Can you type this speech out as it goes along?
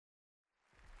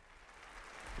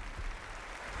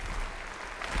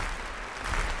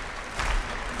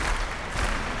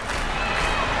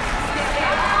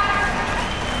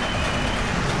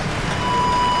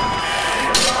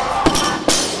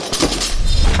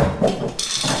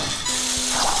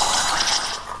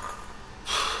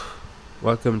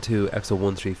Welcome to episode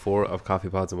 134 of Coffee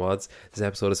Pods and Wads. This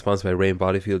episode is sponsored by Rain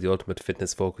Bodyfield, the ultimate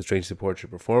fitness focused training to support your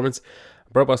performance.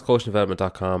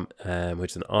 BirdBoxCoachingDevelopment.com,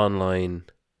 which is an online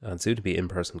and soon to be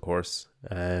in-person course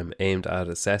aimed at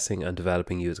assessing and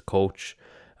developing you as a coach.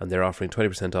 And they're offering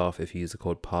 20% off if you use the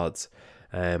code PODS.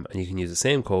 And you can use the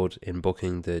same code in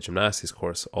booking the gymnastics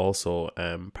course, also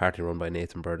partly run by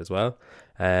Nathan Bird as well.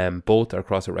 Both are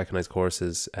CrossFit recognised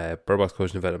courses.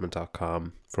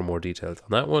 BirdBoxCoachingDevelopment.com for more details on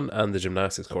that one, and the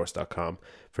gymnasticscourse.com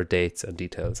for dates and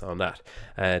details on that.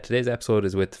 Today's episode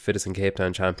is with fittest in Cape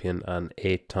Town champion and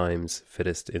 8 times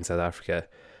fittest in South Africa,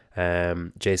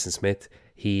 Jason Smith.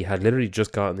 He had literally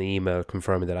just gotten the email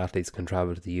confirming that athletes can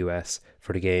travel to the US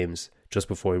for the games just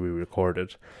before we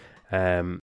recorded.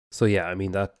 So yeah, I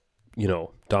mean, that,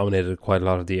 dominated quite a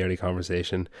lot of the early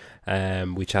conversation.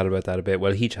 We chatted about that a bit.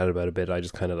 Well, he chatted about it a bit. I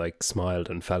just kind of smiled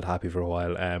and felt happy for a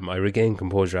while. I regained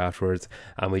composure afterwards,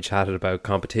 and we chatted about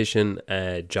competition,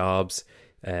 jobs,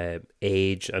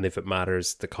 age, and if it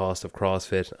matters, the cost of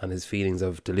CrossFit, and his feelings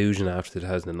of delusion after the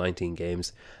 2019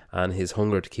 games, and his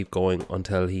hunger to keep going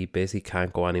until he basically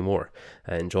can't go anymore.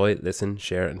 Enjoy, listen,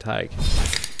 share, and tag.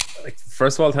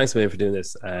 First of all, thanks a million for doing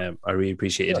this. I really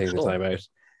appreciate you taking the time out.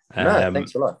 No,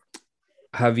 thanks a lot.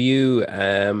 Have you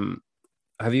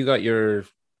got your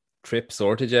trip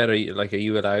sorted yet? Are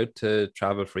you allowed to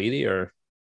travel freely, or?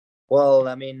 Well,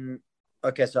 I mean,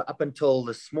 okay, so up until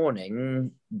this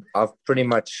morning, I've pretty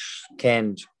much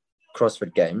canned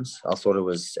CrossFit Games. I thought it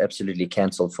was absolutely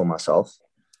cancelled for myself.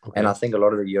 Okay. And I think a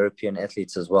lot of the European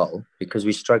athletes as well, because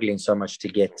we're struggling so much to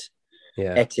get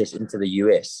access into the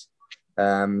US.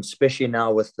 Especially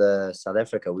now with the South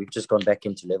Africa, we've just gone back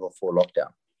into level 4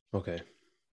 lockdown. Okay.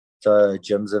 So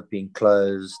gyms have been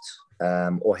closed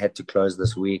or had to close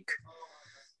this week.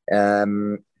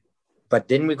 But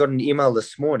then we got an email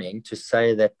this morning to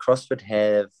say that CrossFit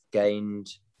have gained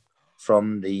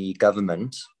from the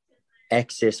government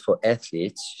access for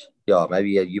athletes. Yeah,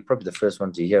 maybe you're probably the first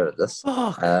one to hear of this.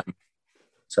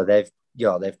 So they've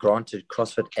granted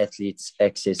CrossFit athletes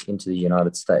access into the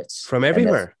United States. From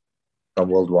everywhere? From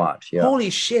worldwide, yeah. Holy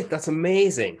shit, that's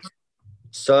amazing.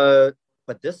 So,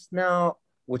 but this now,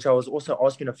 which I was also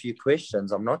asking a few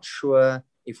questions, I'm not sure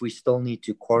if we still need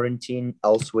to quarantine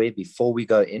elsewhere before we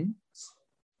go in.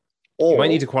 Or you might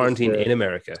need to quarantine in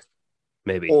America,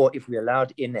 maybe. Or if we're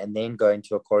allowed in and then go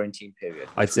into a quarantine period.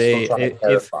 I'd say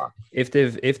if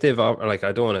they've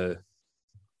I don't want to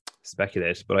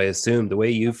speculate, but I assume the way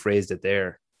you phrased it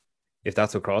there, if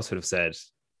that's what CrossFit have said,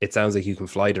 it sounds like you can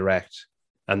fly direct.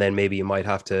 And then maybe you might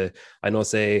have to, I know,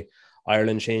 say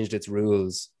Ireland changed its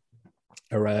rules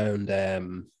around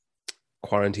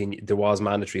quarantine. There was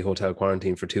mandatory hotel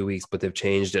quarantine for 2 weeks, but they've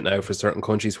changed it now for certain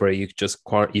countries where you just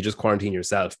quarantine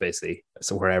yourself, basically.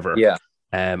 So wherever. Yeah.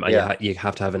 You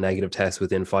have to have a negative test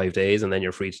within 5 days, and then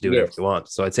you're free to do whatever you want.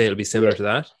 So I'd say it'll be similar to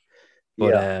that.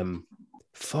 But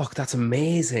fuck, that's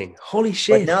amazing. Holy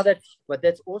shit. But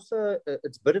that's also,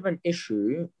 it's a bit of an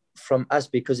issue from us,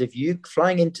 because if you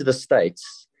flying into the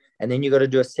States and then you got to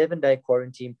do a 7-day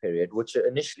quarantine period, which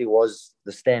initially was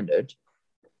the standard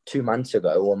 2 months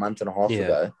ago or a month and a half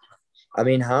ago. I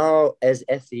mean, how as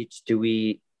athletes do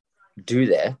we do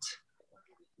that?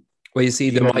 Well, you see,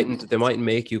 they mightn't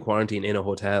make you quarantine in a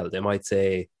hotel. They might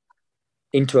say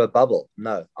into a bubble.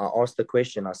 No, I asked the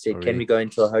question. I said, can we go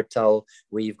into a hotel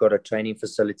where you've got a training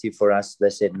facility for us? They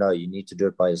said, no, you need to do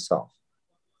it by yourself.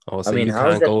 Oh, so I mean, how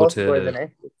is that possible as an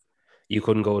athlete? You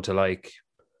couldn't go to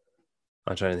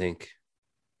I'm trying to think.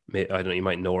 I don't know, you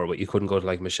might know her, but you couldn't go to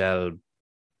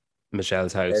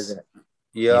Michelle's house.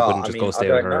 Yeah, you couldn't just go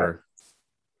stay with her. Know.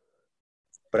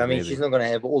 But I mean, she's not going to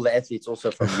have all the athletes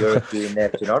also from Europe doing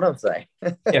that. You know what I'm saying?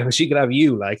 Yeah, but she could have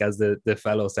you as the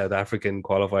fellow South African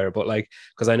qualifier. But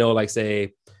because I know,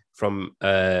 say from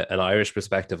an Irish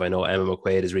perspective, I know Emma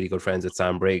McQuaid is really good friends with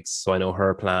Sam Briggs, so I know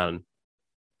her plan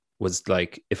was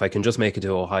if I can just make it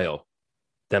to Ohio,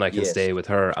 then I can stay with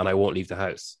her and I won't leave the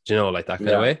house. Do you know, that kind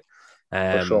of way?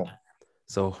 For sure.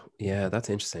 So, yeah, that's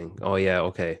interesting. Oh, yeah,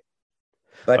 okay.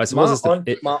 But I suppose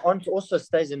my aunt also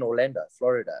stays in Orlando,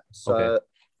 Florida. So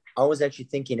I was actually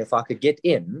thinking if I could get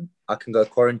in, I can go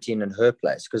quarantine in her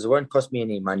place because it won't cost me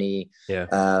any money.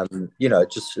 Yeah.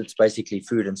 It's basically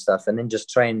food and stuff, and then just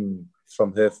train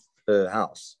from her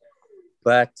house.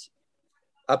 But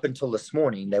up until this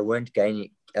morning, they weren't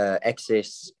gaining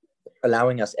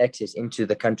allowing us access into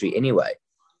the country anyway.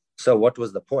 So what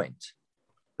was the point?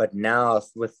 But now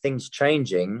with things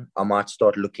changing, I might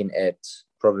start looking at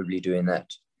probably doing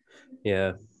that.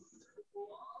 Yeah.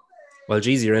 Well,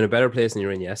 geez, you're in a better place than you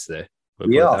were in yesterday.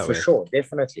 Yeah, for sure.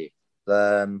 Definitely.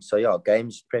 So,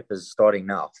 games prep is starting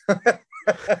now.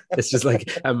 It's just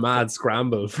like a mad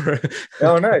scramble for.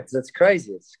 No, no, it's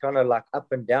crazy. It's kind of like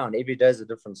up and down. Every day is a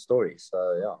different story.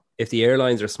 So yeah. If the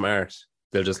airlines are smart,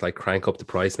 they'll just like crank up the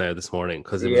price now this morning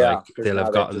because Yeah, they'll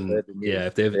have gotten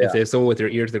if they've someone with their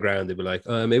ear to the ground, they'll be like,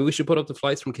 maybe we should put up the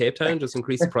flights from Cape Town, just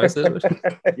increase the price a little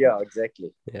bit. Yeah,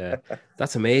 exactly. Yeah,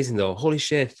 that's amazing though. Holy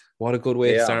shit, what a good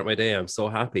way to start my day. I'm so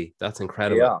happy. That's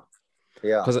incredible.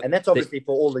 Yeah, and that's obviously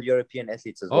for all the European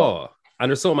athletes as well. Oh, and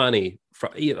there's so many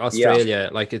from Australia.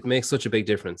 Like it makes such a big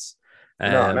difference.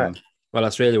 No. Well,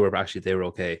 Australia they were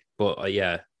okay, but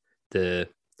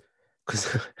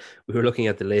because we were looking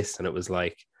at the list and it was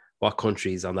like what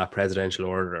countries on that presidential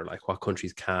order, like what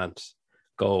countries can't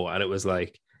go, and it was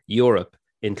like Europe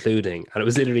including, and it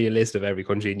was literally a list of every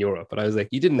country in Europe, and I was like,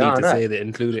 you didn't need to say that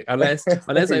including, unless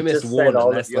I missed one,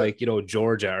 unless like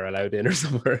Georgia are allowed in or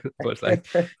somewhere. But like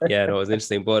yeah, no, it was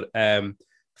interesting. But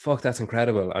fuck, that's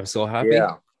incredible. I'm so happy.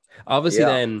 Obviously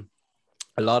then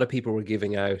a lot of people were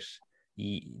giving out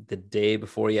the day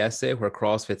before yesterday where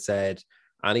CrossFit said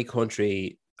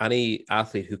any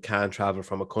athlete who can travel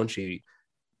from a country,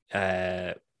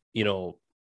 it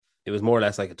was more or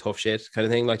less like a tough shit kind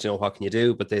of thing, like, what can you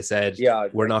do? But they said,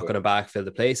 we're not going to backfill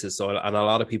the places. So, and a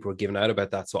lot of people were giving out about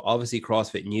that. So obviously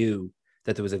CrossFit knew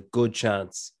that there was a good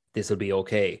chance this will be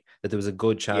okay, that there was a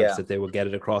good chance that they will get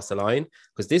it across the line,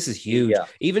 because this is huge.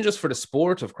 Even just for the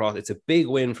sport of CrossFit, it's a big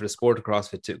win for the sport of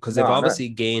CrossFit too, because they've obviously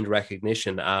gained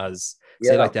recognition as,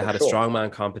 say, like they had a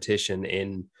strongman competition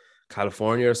in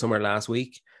California or somewhere last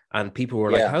week, and people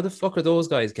were like, how the fuck are those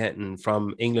guys getting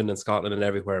from England and Scotland and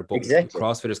everywhere, but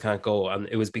CrossFitters can't go? And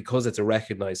it was because it's a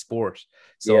recognized sport.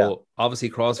 So obviously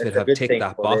CrossFit have ticked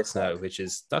that box now,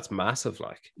 that's massive.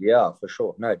 Like, yeah, for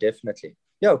sure. No, definitely.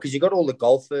 Yeah, because you got all the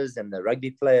golfers and the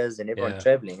rugby players and everyone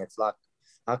traveling. It's like,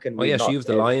 how can we Sheaves,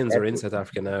 the Lions are in South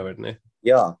Africa now, aren't they?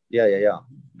 Yeah.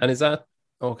 And is that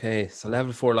okay? So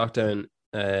level 4 lockdown,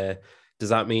 does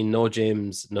that mean no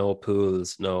gyms, no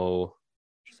pools, no...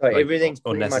 So everything's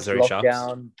pretty much locked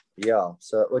down. Yeah.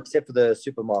 So except for the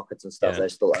supermarkets and stuff, they're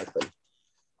still open.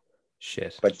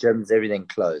 Shit. But gyms, everything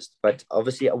closed. But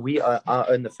obviously I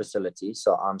own the facility,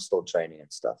 so I'm still training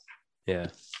and stuff. Yeah.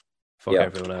 Fuck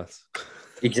everyone else.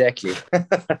 Exactly.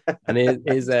 And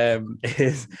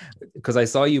is because I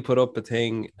saw you put up a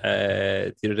thing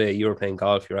the other day. You were playing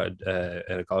golf. You're at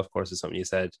a golf course or something. You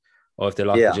said, if they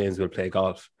lock the gyms, we'll play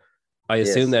golf. I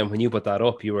assume then when you put that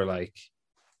up, you were like,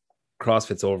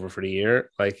 CrossFit's over for the year,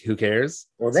 like who cares?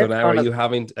 Well, so now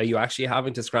are you actually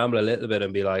having to scramble a little bit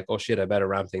and be like, oh shit, I better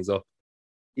ramp things up?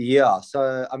 Yeah.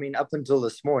 So I mean, up until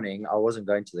this morning I wasn't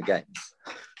going to the games,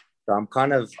 so I'm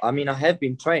I have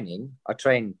been training. I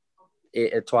train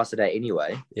twice a day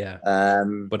anyway,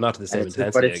 but not to the same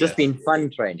intensity, but it's just been fun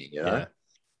training,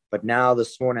 But now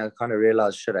this morning I kind of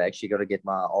realized, shit, I actually got to get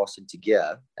my ass into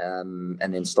gear and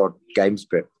then start games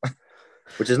prep,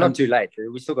 which is not too late.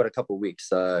 We still got a couple of weeks,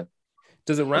 so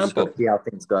does it ramp up? See how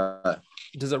things go.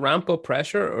 Does it ramp up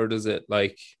pressure, or does it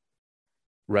like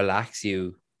relax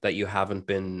you that you haven't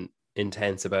been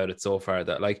intense about it so far?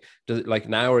 That like, does it, like,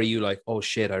 now are you like, oh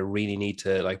shit, I really need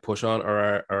to like push on,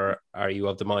 or are you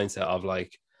of the mindset of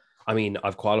like, I mean,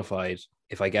 I've qualified.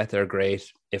 If I get there,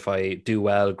 great. If I do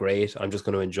well, great. I'm just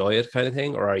going to enjoy it, kind of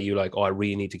thing. Or are you like, oh, I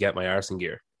really need to get my arse in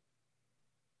gear?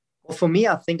 Well, for me,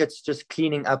 I think it's just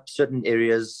cleaning up certain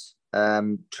areas.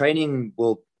 Training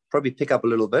will probably pick up a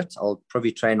little bit. I'll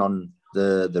probably train on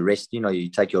the rest. You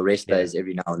take your rest days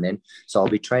every now and then. So I'll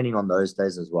be training on those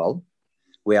days as well,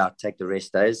 where I take the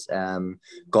rest days.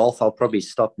 Golf, I'll probably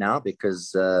stop now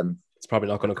because... it's probably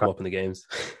not going to come up in the games.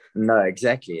 No,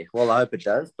 exactly. Well, I hope it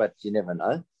does, but you never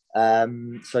know.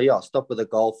 So yeah, I'll stop with the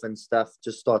golf and stuff.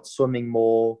 Just start swimming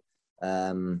more.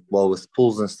 Well, with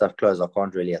pools and stuff closed, I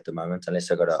can't really at the moment, unless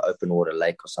I got an open water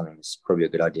lake or something. It's probably a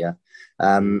good idea.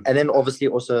 And then obviously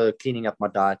also cleaning up my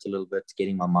diet a little bit,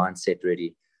 getting my mindset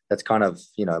ready. That's kind of,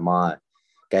 my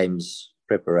games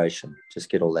preparation. Just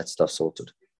get all that stuff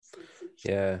sorted.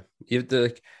 Yeah,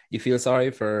 you feel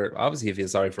sorry for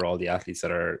all the athletes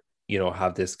that are,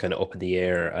 have this kind of up in the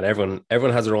air, and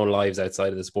everyone has their own lives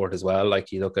outside of the sport as well.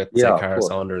 Like you look at say Cara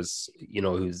Saunders,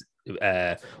 who's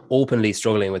openly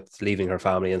struggling with leaving her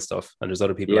family and stuff, and there's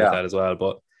other people like that as well.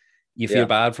 But you feel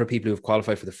bad for people who've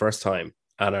qualified for the first time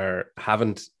and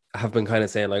have been kind of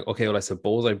saying like, okay, well, I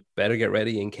suppose I better get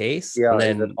ready in case. Yeah, and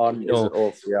then is it on, is it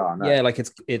off? Yeah, no. Yeah, like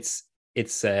it's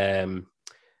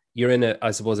you're in a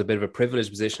bit of a privileged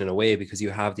position in a way, because you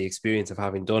have the experience of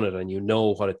having done it, and you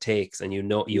know what it takes, and you've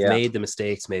made the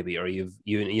mistakes maybe, or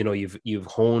you've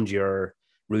honed your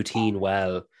routine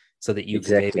well, so that you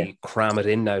can maybe cram it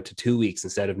in now to 2 weeks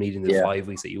instead of needing the 5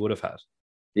 weeks that you would have had.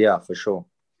 Yeah, for sure.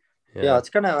 Yeah, it's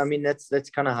kind of, I mean, that's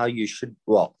kind of how you should,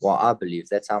 well, I believe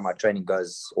that's how my training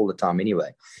goes all the time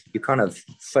anyway. You kind of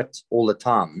fit all the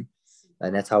time,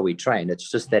 and that's how we train. It's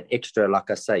just that extra,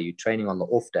 like I say, you're training on the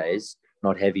off days,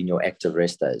 not having your active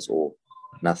rest days or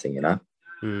nothing, you know?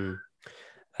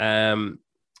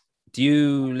 Do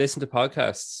you listen to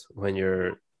podcasts when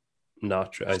you're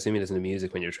not, I assume you listen to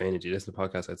music when you're training. Do you listen to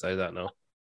podcasts outside of that? No?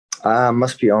 I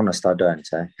must be honest, I don't,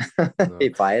 eh? No.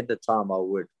 If I had the time, I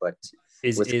would, but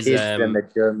with kids and the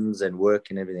gyms and work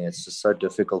and everything, it's just so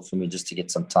difficult for me just to get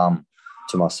some time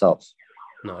to myself.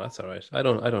 No, that's all right. I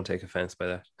don't take offense by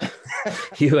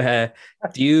that.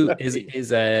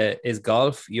 Is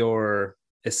golf your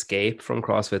escape from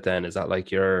CrossFit then? Is that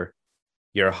like your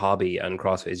hobby and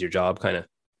CrossFit is your job kind of?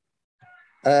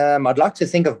 I'd like to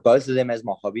think of both of them as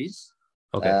my hobbies.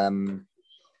 Okay.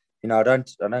 You know, I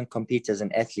don't compete as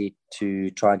an athlete to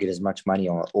try and get as much money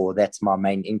or that's my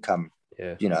main income.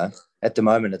 Yeah. You know, at the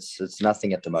moment, it's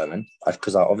nothing at the moment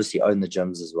because I obviously own the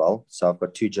gyms as well. So I've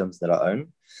got 2 gyms that I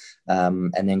own,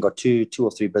 and then got two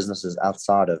or three businesses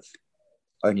outside of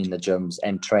owning the gyms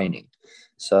and training.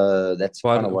 So that's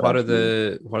kind of what are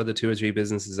the 2 or 3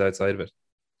 businesses outside of it?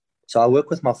 So I work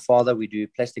with my father. We do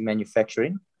plastic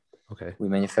manufacturing. Okay. We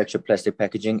manufacture plastic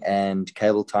packaging and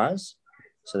cable ties.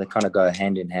 So they kind of go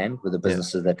hand in hand with the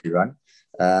businesses that we run.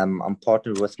 I'm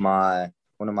partnered with one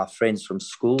of my friends from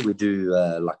school. We do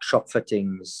like shop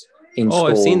fittings, install. Oh,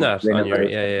 I've seen that on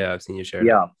your, I've seen you share.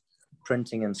 Yeah,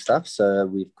 printing and stuff.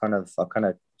 So I kind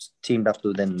of teamed up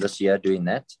with them this year doing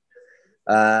that.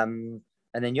 And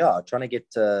then trying to get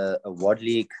a WOD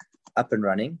League up and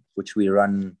running, which we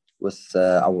run with.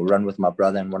 I will run with my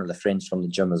brother and one of the friends from the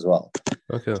gym as well.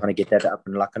 Okay. Trying to get that up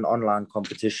and like an online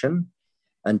competition.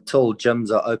 Until gyms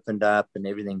are opened up and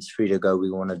everything's free to go, we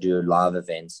want to do live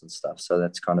events and stuff. So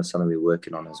that's kind of something we're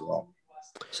working on as well.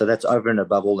 So that's over and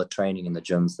above all the training in the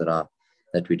gyms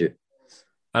that we do.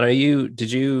 And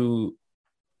did you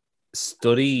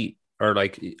study or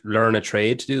like learn a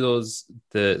trade to do those,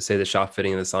 the shop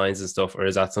fitting and the signs and stuff, or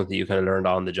is that something you kind of learned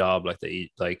on the job, like that?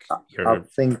 I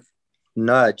think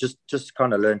no, just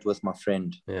kind of learned with my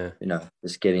friend. Yeah, you know,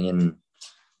 just getting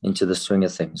into the swing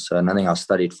of things. So nothing I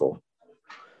studied for.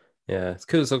 Yeah, it's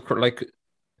cool. So like,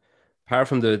 apart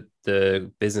from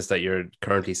the business that you're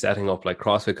currently setting up, like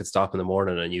CrossFit could stop in the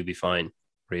morning and you'd be fine,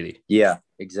 really. Yeah,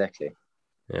 exactly.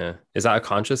 Yeah, is that a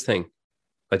conscious thing?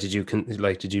 Like, did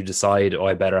you decide,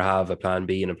 I better have a plan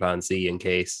B and a plan C in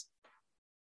case?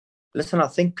 Listen, I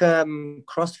think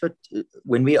CrossFit,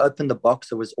 when we opened the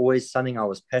box, it was always something I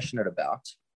was passionate about.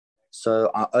 So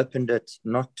I opened it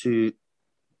not to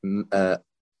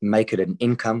make it an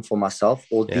income for myself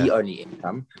or the only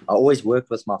income. I always worked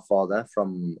with my father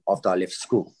from after I left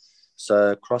school.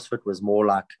 So CrossFit was more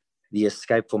like the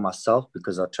escape for myself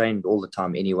because I trained all the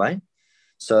time anyway.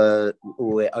 So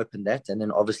we opened that. And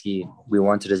then obviously we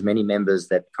wanted as many members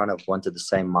that kind of wanted the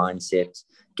same mindset,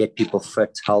 get people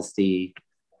fit, healthy.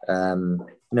 You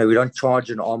know, we don't charge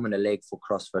an arm and a leg for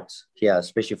CrossFit here,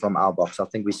 especially from our box. I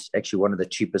think we're actually one of the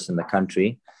cheapest in the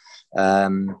country.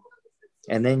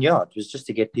 And then, it was just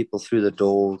to get people through the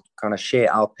door, kind of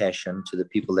share our passion to the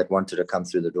people that wanted to come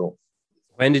through the door.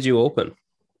 When did you open?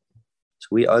 So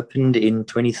we opened in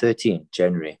 2013,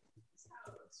 January.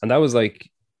 And that was like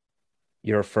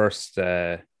your first,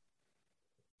 that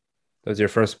was your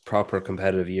first proper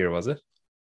competitive year, was it?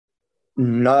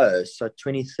 No. So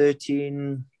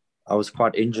 2013, I was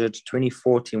quite injured.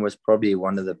 2014 was probably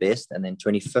one of the best. And then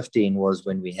 2015 was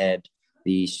when we had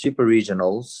the super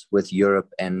regionals with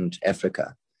Europe and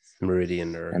Africa.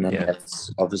 Meridian. And then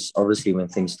that's obviously when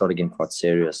things started getting quite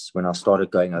serious, when I started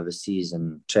going overseas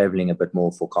and traveling a bit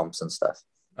more for comps and stuff.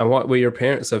 And what were your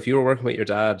parents? So if you were working with your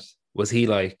dad, was he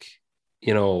like,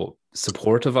 you know,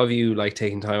 supportive of you, like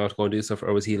taking time out to go and do stuff?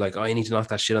 Or was he like, oh, you need to knock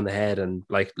that shit on the head and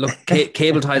like, look,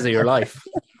 cable ties are your life?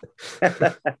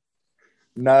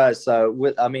 No.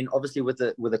 So obviously with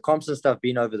the comps and stuff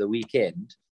being over the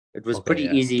weekend, it was pretty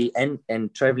easy,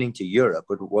 and traveling to Europe,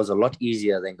 it was a lot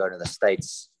easier than going to the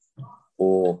States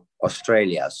or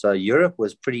Australia. So Europe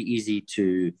was pretty easy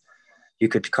you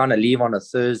could kind of leave on a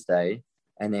Thursday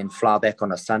and then fly back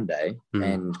on a Sunday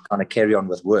and kind of carry on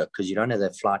with work because you don't have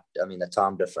the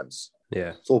time difference.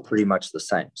 Yeah. It's all pretty much the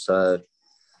same. So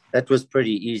that was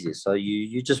pretty easy. So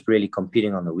you just really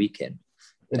competing on the weekend.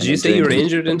 Did you say you were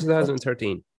injured in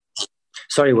 2013?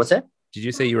 Sorry, what's that? Did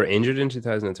you say you were injured in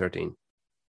 2013?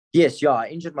 Yes, I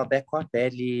injured my back quite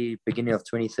badly beginning of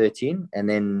 2013, and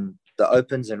then the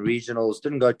opens and regionals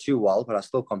didn't go too well, but I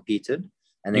still competed.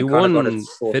 And then you won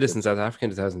Fittest in South Africa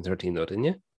in 2013, though, didn't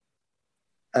you?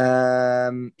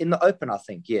 In the open, I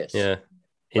think, yes. Yeah,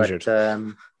 injured.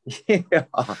 But,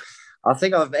 I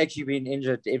think I've actually been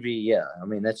injured every year. I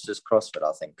mean, that's just CrossFit,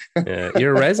 I think. Yeah,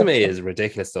 your resume is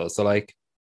ridiculous though. So like,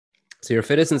 so you're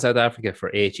fittest in South Africa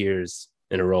for 8 years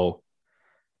in a row.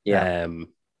 Yeah.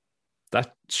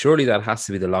 That surely that has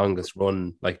to be the longest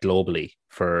run like globally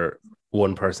for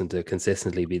one person to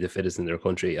consistently be the fittest in their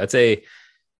country. I'd say,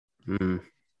 I'm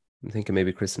thinking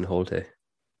maybe Kristen Holte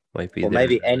might be Or there.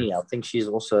 maybe Annie. I think she's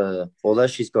also, although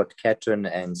she's got Catherine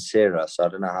and Sarah, so I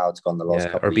don't know how it's gone the last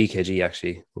Yeah, couple or of years. BKG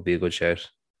actually would be a good shout.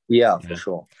 Yeah, Yeah. for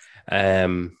sure.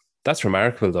 That's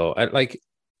remarkable though.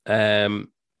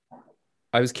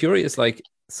 I was curious, like,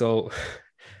 so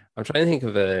I'm trying to think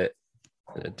of a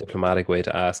diplomatic way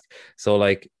to ask. So,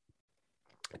 like,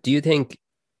 do you think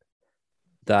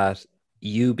that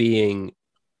you being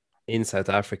in South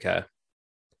Africa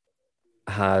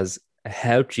has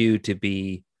helped you to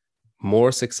be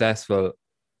more successful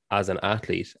as an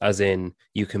athlete, as in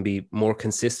you can be more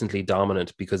consistently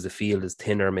dominant because the field is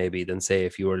thinner maybe than say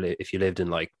if you lived in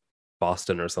like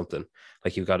Boston or something,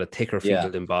 like you've got a thicker Yeah.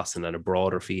 field in Boston and a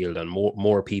broader field and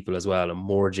more people as well and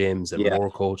more gyms and Yeah.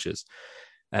 more coaches.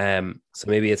 So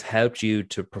maybe it's helped you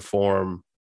to perform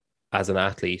as an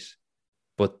athlete,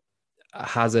 but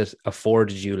has it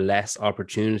afforded you less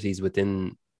opportunities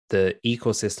within the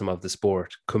ecosystem of the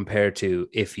sport compared to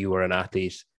if you were an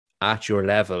athlete at your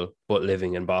level but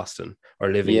living in Boston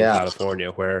or living in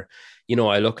California, where, you know,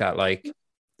 I look at like,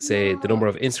 say, the number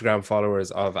of Instagram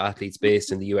followers of athletes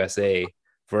based in the USA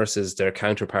versus their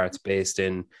counterparts based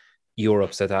in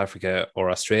Europe, South Africa,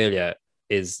 or Australia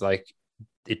is like,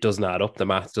 it doesn't add up. The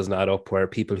math doesn't add up, where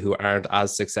people who aren't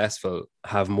as successful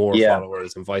have more Yeah.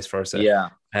 followers and vice versa. Yeah.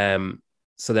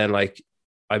 So then, like,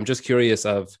 I'm just curious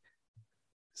of,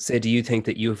 say, do you think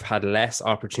that you've had less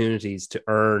opportunities to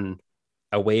earn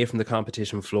away from the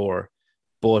competition floor,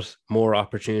 but more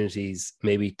opportunities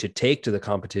maybe to take to the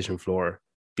competition floor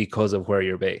because of where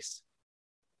you're based?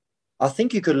 I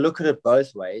think you could look at it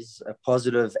both ways, a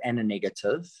positive and a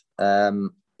negative.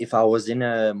 If I was in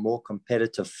a more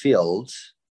competitive field,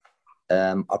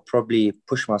 I'd probably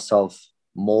push myself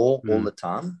more all the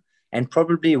time, and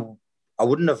probably I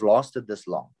wouldn't have lasted this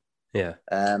long. Yeah.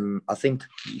 I think,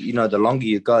 you know, the longer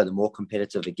you go, the more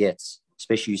competitive it gets,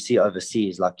 especially you see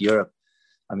overseas like Europe.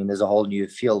 I mean, there's a whole new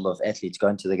field of athletes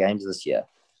going to the games this year.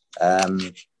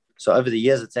 So over the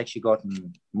years, it's actually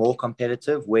gotten more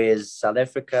competitive, whereas South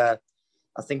Africa,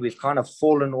 I think we've kind of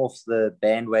fallen off the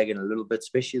bandwagon a little bit,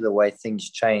 especially the way things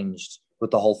changed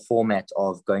with the whole format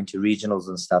of going to regionals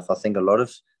and stuff. I think a lot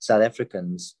of South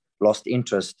Africans lost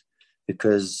interest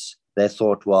because they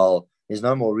thought, well, there's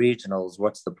no more regionals.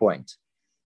 What's the point?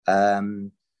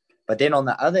 But then on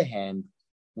the other hand,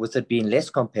 with it being less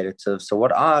competitive, so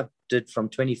what I did from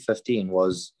 2015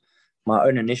 was my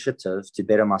own initiative to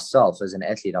better myself as an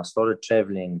athlete. I started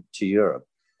traveling to Europe,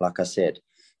 like I said,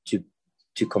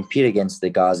 to compete against the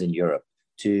guys in Europe,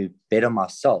 to better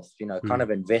myself, you know, kind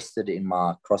of invested in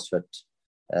my CrossFit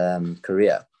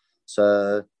career.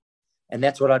 So, and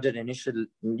that's what I did initially,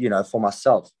 you know, for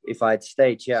myself. If I had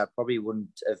stayed here, I probably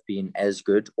wouldn't have been as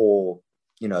good, or,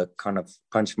 you know, kind of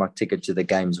punched my ticket to the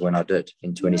games when I did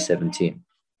in 2017.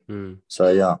 So,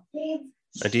 yeah.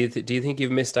 Do you think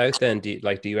you've missed out then? Do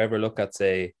you ever look at,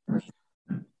 say,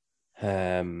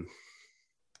 trying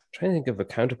to think of a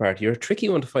counterpart. You're a tricky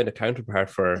one to find a counterpart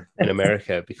for in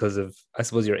America because of, I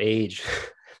suppose, your age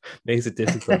makes it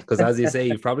difficult. Because as you say,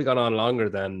 you've probably gone on longer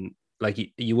than, like,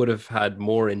 you would have had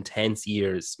more intense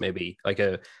years, maybe like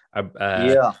a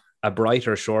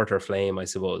brighter, shorter flame, I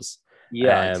suppose.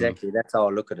 Yeah, exactly. That's how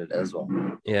I look at it as well.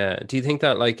 Yeah. Do you think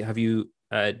that, like, have you?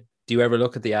 Do you ever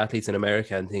look at the athletes in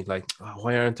America and think like, oh,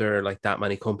 why aren't there like that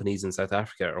many companies in South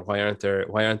Africa, or why isn't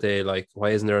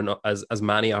there as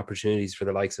many opportunities for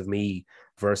the likes of me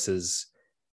versus,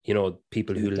 you know,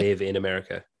 people who live in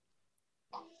America?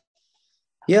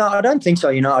 Yeah, I don't think so.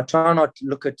 You know, I try not to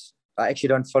look at, I actually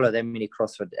don't follow that many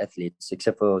CrossFit athletes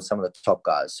except for some of the top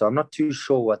guys. So I'm not too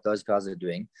sure what those guys are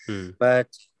doing. But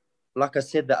like I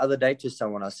said the other day to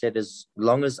someone, I said, as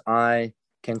long as I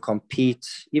can compete,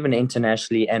 even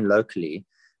internationally and locally,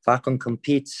 if I can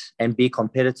compete and be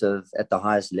competitive at the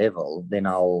highest level, then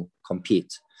I'll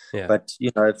compete. Yeah. But, you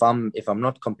know, if I'm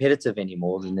not competitive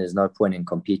anymore, then there's no point in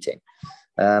competing.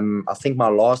 I think my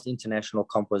last international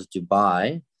comp was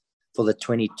Dubai for the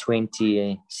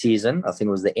 2020 season. I think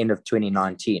it was the end of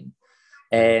 2019.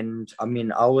 And I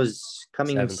mean, I was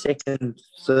coming second,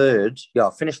 third. Yeah,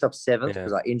 I finished up seventh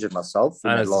because I injured myself.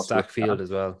 And it was a stack field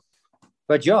as well.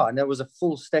 But yeah, and there was a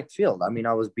full stack field. I mean,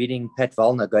 I was beating Pat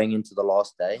Vellner going into the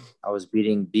last day. I was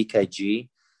beating BKG,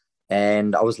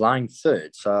 and I was lying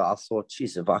third. So I thought,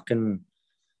 geez, if I can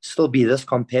still be this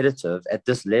competitive at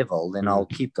this level, then I'll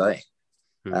keep going.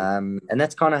 And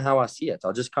that's kind of how I see it.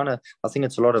 I think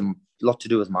it's a lot to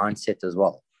do with mindset as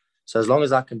well. So as long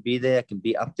as I can be there, I can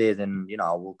be up there, then,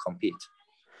 I will compete.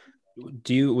 Would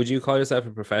you call yourself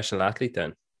a professional athlete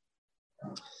then?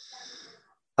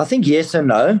 I think yes and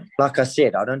no. Like I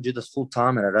said, I don't do this full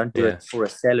time and I don't do it for a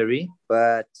salary,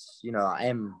 but I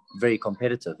am very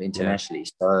competitive internationally.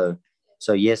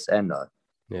 So yes and no.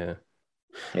 Yeah.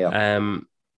 Yeah.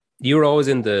 You were always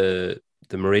in the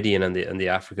Meridian and the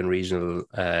African regional,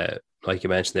 like you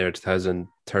mentioned there,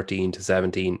 2013 to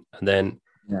 17, and then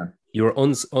you were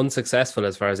unsuccessful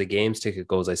as far as a games ticket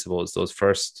goes, I suppose, those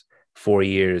first 4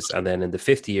 years, and then in the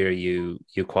fifth year you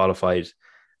qualified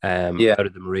out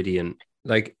of the Meridian.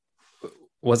 Like,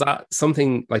 was that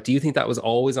something, like, do you think that was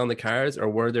always on the cards, or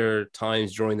were there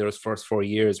times during those first 4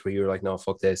 years where you were like, no,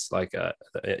 fuck this, like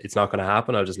it's not going to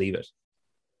happen, I'll just leave it?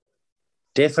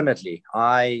 Definitely.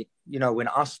 When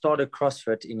I started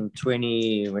CrossFit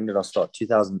when did I start?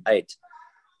 2008.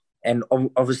 And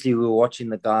obviously we were watching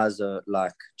the guys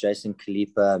like Jason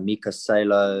Khalipa, Mika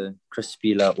Salo, Chris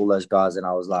Spieler, all those guys. And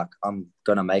I was like, I'm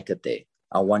going to make it there.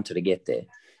 I wanted to get there.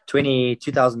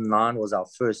 2009 was our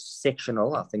first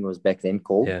sectional, I think it was back then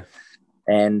called. Yeah.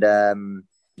 And I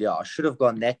should have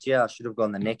gone that year. I should have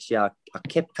gone the next year. I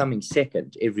kept coming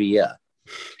second every year.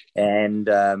 And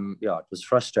it was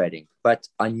frustrating. But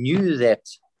I knew that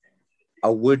I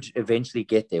would eventually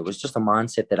get there. It was just a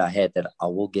mindset that I had that I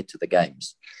will get to the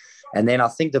games. And then I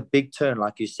think the big turn,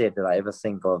 like you said, that I ever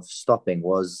think of stopping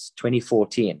was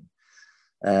 2014.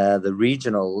 The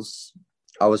regionals,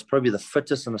 I was probably the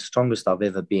fittest and the strongest I've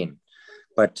ever been.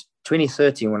 But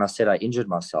 2013, when I said I injured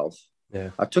myself,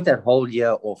 I took that whole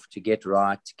year off to get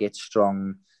right, get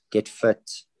strong, get fit,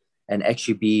 and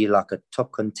actually be like a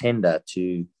top contender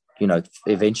to,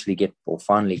 eventually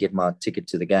finally get my ticket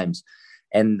to the games.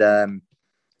 And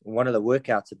one of the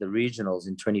workouts at the regionals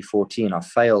in 2014, I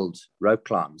failed rope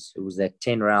climbs. It was that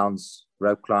 10 rounds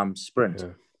rope climb sprint. Yeah.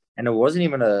 And it wasn't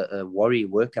even a worry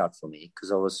workout for me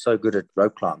because I was so good at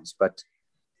rope climbs. But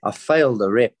I failed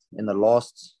a rep in that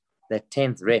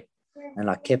 10th rep. And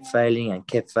I kept failing.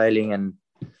 And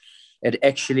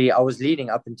I was leading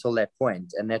up until that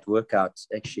point. And that workout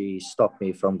actually stopped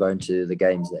me from going to the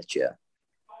games that year.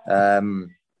 And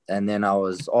then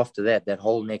after that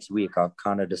whole next week, I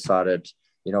kind of decided,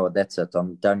 you know what, that's it.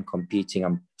 I'm done competing.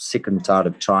 I'm sick and tired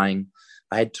of trying.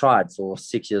 I had tried for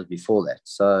 6 years before that.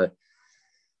 So,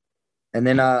 and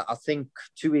then I think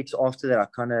 2 weeks after that, I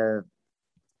kind of,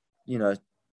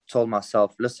 told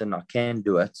myself, listen, I can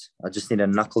do it. I just need to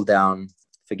knuckle down,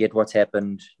 forget what's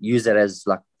happened, use it as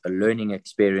like a learning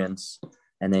experience,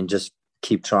 and then just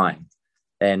keep trying.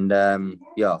 And I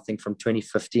think from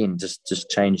 2015, just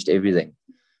changed everything.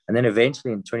 And then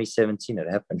eventually in 2017, it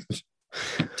happened.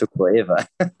 It took forever.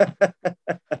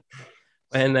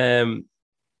 And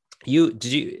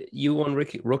you won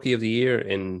Rookie of the Year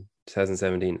in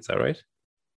 2017, is that right?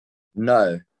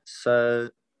 No. So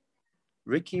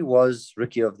Ricky was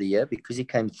Rookie of the Year because he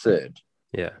came third.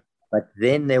 Yeah. But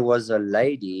then there was a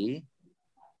lady.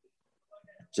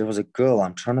 There was a girl.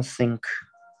 I'm trying to think.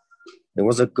 There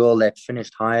was a girl that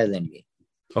finished higher than me.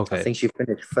 Okay. I think she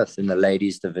finished fifth in the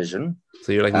ladies division.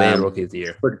 So you're like male Rookie of the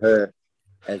Year. Put her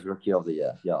as Rookie of the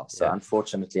Year. Yeah. So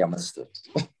unfortunately, I missed it.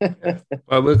 Yeah.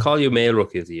 Well, we'll call you male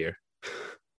Rookie of the Year.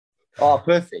 Oh,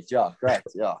 perfect. Yeah. Great.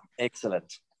 Yeah.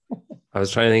 Excellent. I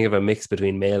was trying to think of a mix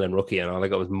between male and rookie, and all I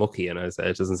got was mucky, and I said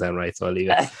it doesn't sound right, so I'll leave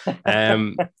it.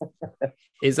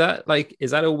 Is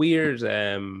that a weird?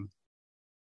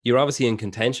 You're obviously in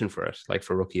contention for it, like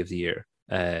for Rookie of the Year.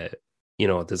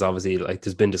 There's obviously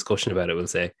there's been discussion about it. We'll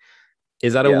say,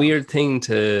 is that a weird thing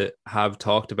to have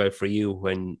talked about for you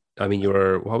when? I mean,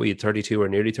 what were you, 32 or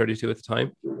nearly 32 at the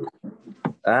time?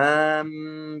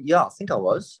 Yeah, I think I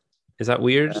was. Is that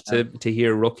weird to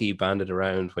hear rookie banded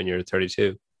around when you're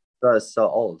 32? So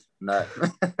old. No.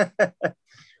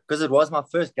 Because it was my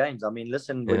first games. I mean,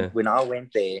 listen, when I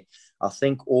went there, I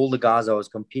think all the guys I was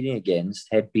competing against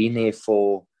had been there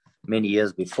for many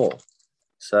years before.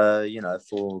 So,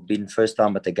 for being first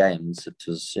time at the games, it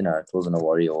was, it wasn't a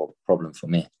worry or problem for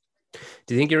me.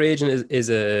 Do you think your age is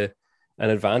an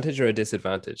advantage or a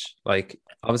disadvantage? Like,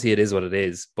 obviously it is what it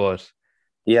is, but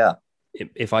yeah,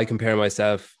 if I compare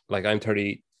myself, like I'm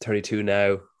 32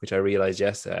 now, which I realized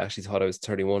yesterday. I actually thought I was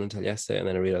 31 until yesterday, and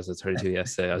then I realized I was 32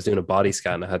 yesterday. I was doing a body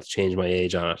scan. I had to change my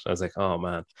age on it. I was like, oh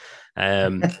man.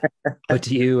 But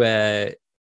do you, if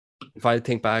I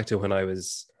think back to when I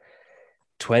was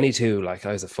 22, like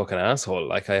I was a fucking asshole.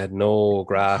 Like I had no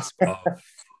grasp of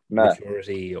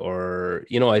maturity, or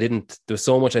there was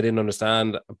so much I didn't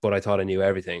understand, but I thought I knew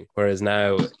everything. Whereas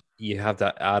now you have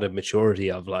that added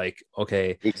maturity of like,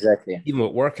 okay, Exactly. even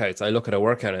with workouts, I look at a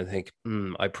workout and I think,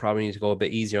 I probably need to go a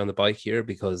bit easier on the bike here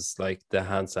because like the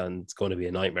handstand's going to be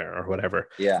a nightmare or whatever.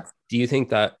 Yeah. Do you think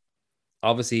that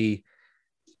obviously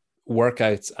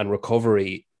workouts and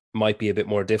recovery might be a bit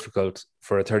more difficult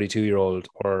for a 32-year-old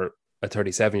or a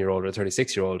 37-year-old or a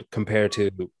 36-year-old compared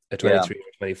to a 23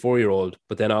 or 24-year-old?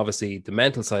 But then obviously the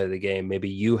mental side of the game, maybe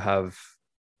you have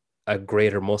a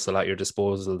greater muscle at your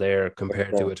disposal there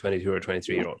compared to a 22 or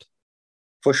 23-year-old.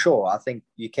 For sure. I think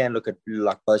you can look at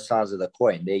like both sides of the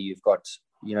coin. There you've got,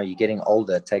 you're getting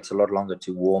older. It takes a lot longer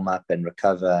to warm up and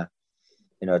recover.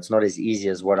 It's not as easy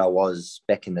as what I was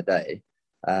back in the day.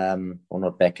 Well,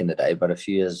 not back in the day, but a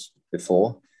few years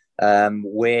before.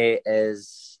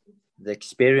 Whereas the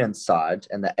experience side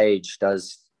and the age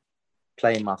does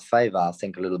play in my favor, I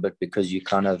think, a little bit, because you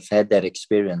kind of had that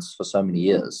experience for so many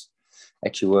years.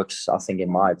 Actually works, I think,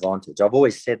 in my advantage. I've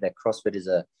always said that CrossFit is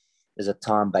a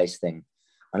time-based thing.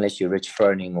 Unless you're Rich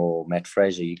Froning or Matt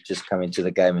Fraser, you just come into the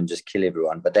game and just kill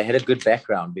everyone. But they had a good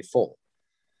background before,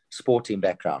 sporting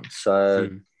background.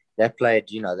 So that played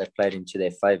into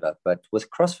their favor. But with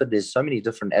CrossFit, there's so many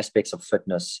different aspects of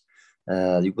fitness,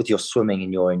 with your swimming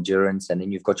and your endurance, and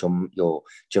then you've got your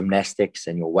gymnastics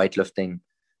and your weightlifting.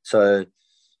 So,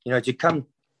 to come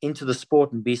into the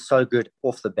sport and be so good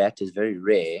off the bat is very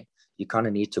rare. You kind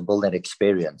of need to build that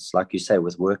experience, like you say,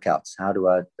 with workouts. How do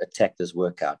I attack this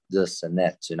workout, this and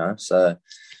that, So,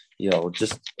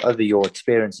 just over your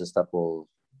experience and stuff will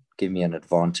give me an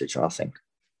advantage, I think.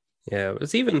 Yeah,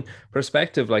 it's even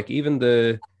perspective, like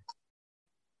even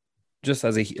just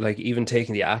as even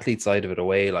taking the athlete side of it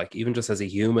away, like even just as a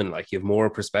human, like you have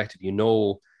more perspective,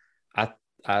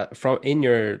 from in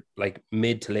your like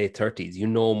mid to late 30s,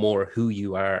 more who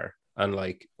you are and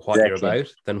like what you're about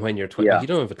than when you're 20. Like, you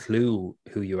don't have a clue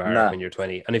who you are when you're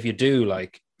 20. And if you do,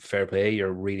 like, fair play,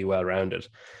 you're really well rounded.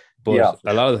 But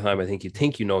a lot of the time, I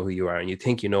think you know who you are and you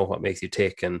think you know what makes you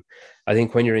tick. And I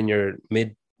think when you're in your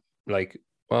mid, like,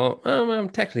 well, I'm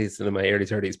technically still in my early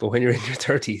 30s, but when you're in your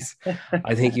 30s,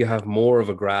 I think you have more of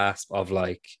a grasp of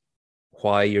like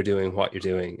why you're doing what you're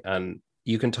doing. And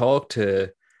you can talk to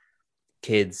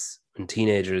kids and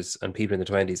teenagers and people in the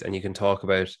 20s, and you can talk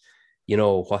about,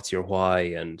 what's your why,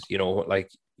 and like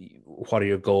what are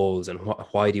your goals, and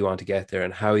why do you want to get there,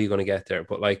 and how are you going to get there.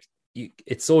 But like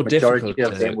it's so difficult. Majority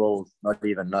of them will not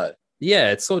even know.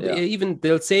 Yeah, it's so even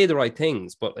they'll say the right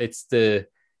things, but it's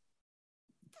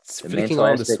flicking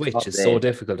on the switch is so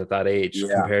difficult at that age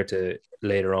compared to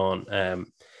later on.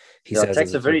 He says it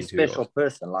takes a very special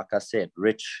person, like I said,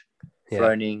 Rich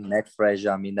Froning, Matt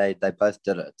Fraser. I mean, they both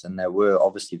did it, and they were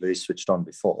obviously very switched on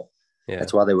before. Yeah.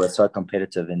 That's why they were so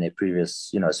competitive in their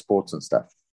previous, sports and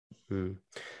stuff. You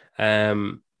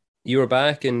were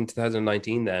back in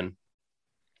 2019 then,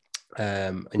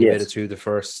 and you made it through the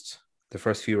first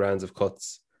few rounds of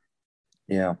cuts.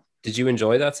 Yeah. Did you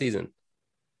enjoy that season?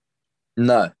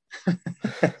 No.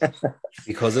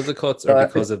 Because of the cuts, or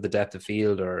because of the depth of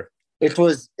field, or? It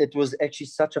was actually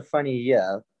such a funny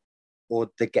year, or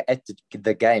at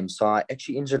the game. So I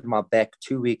actually injured my back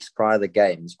 2 weeks prior to the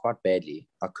games quite badly.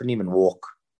 I couldn't even walk.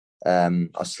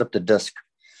 I slipped a disc,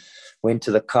 went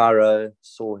to the chiro,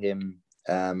 saw him,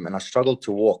 and I struggled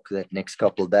to walk that next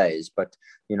couple of days. But,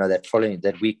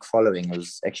 that week following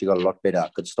was actually got a lot better.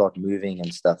 I could start moving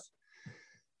and stuff.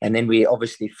 And then we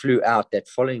obviously flew out that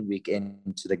following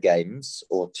weekend to the games,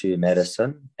 or to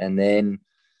Madison. And then,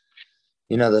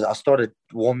 I started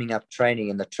warming up training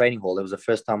in the training hall. It was the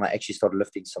first time I actually started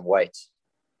lifting some weights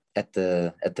at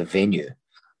the venue.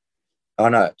 Oh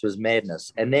no, it was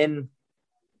madness. And then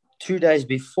 2 days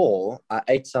before, I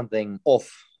ate something off,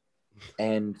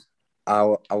 and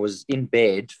I was in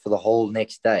bed for the whole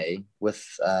next day with,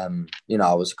 I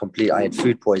had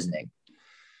food poisoning.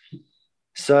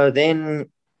 So then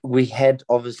we had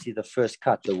obviously the first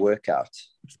cut, the workout,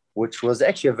 which was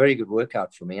actually a very good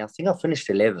workout for me. I think I finished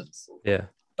 11th. Yeah.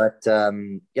 But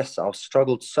yes, I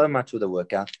struggled so much with the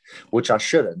workout, which I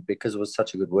shouldn't, because it was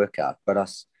such a good workout. But I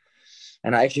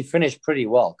actually finished pretty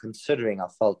well, considering I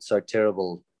felt so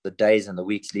terrible the days and the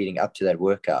weeks leading up to that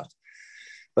workout.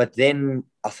 But then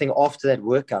I think after that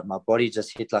workout, my body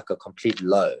just hit like a complete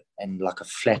low and like a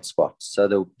flat spot. So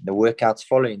the workouts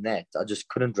following that, I just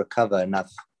couldn't recover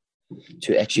enough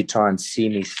to actually try and see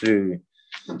me through,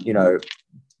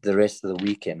 the rest of the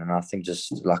weekend. And I think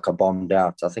just like I bombed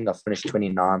out. I think I finished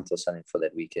 29th or something for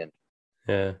that weekend.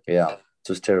 Yeah. Yeah, it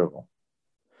was terrible.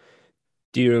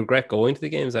 Do you regret going to the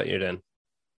games that year then?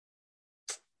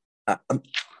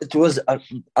 It was,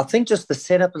 I think just the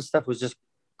setup and stuff was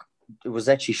it was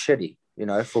actually shitty.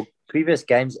 For previous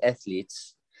games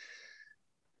athletes,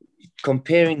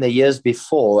 comparing the years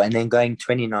before and then going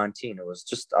 2019, I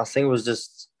think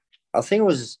it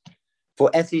was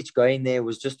for athletes going there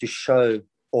was just to show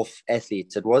off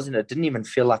athletes. It didn't even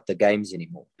feel like the games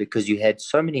anymore because you had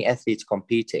so many athletes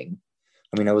competing.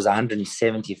 I mean, it was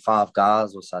 175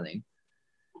 guys or something.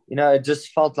 It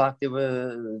just felt like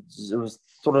it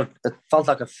felt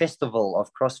like a festival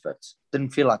of CrossFit. It didn't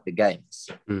feel like the games.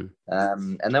 And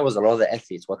that was a lot of the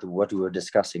athletes, what we were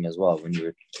discussing as well when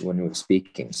we were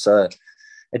speaking. So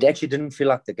it actually didn't feel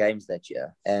like the games that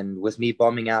year. And with me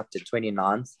bombing out to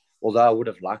 29th, although I would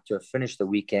have liked to have finished the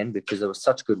weekend because there was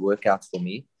such good workouts for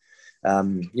me,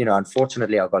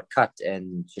 unfortunately I got cut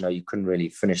and, you couldn't really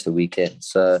finish the weekend.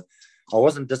 So I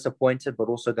wasn't disappointed, but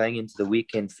also going into the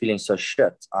weekend feeling so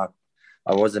shit, I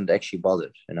wasn't actually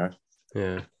bothered,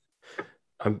 Yeah.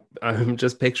 I'm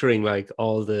just picturing like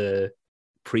all the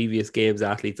previous games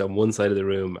athletes on one side of the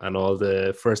room and all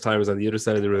the first timers on the other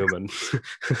side of the room, and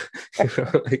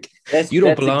like you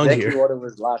don't belong exactly here. What it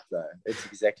was like, though. It's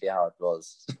exactly how it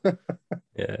was.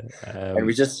 Yeah. And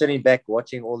we're just sitting back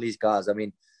watching all these guys. I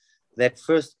mean, that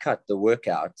first cut, the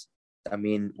workout, I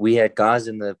mean, we had guys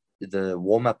in the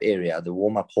warm-up area, the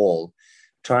warm-up hall,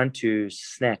 trying to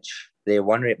snatch their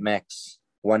 1 rep max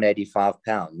 185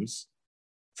 pounds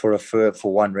for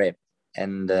one rep.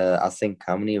 And I think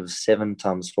how many? It was 7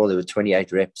 times 4. There were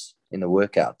 28 reps in the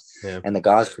workout. Yeah. And the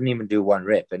guys couldn't even do 1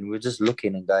 rep. And we're just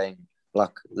looking and going,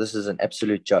 like, this is an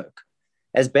absolute joke.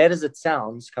 As bad as it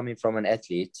sounds coming from an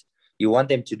athlete, you want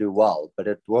them to do well. But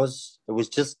it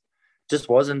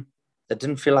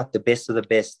didn't feel like the best of the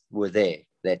best were there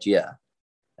that year.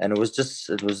 And it was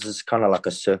just kind of like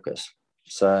a circus.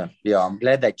 So, yeah, I'm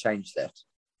glad they changed that.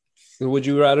 Would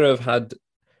you rather have had,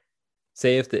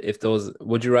 say,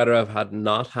 would you rather have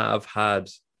not had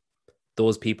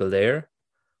those people there,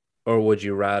 or would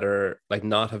you rather like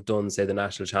not have done, say, the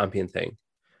national champion thing,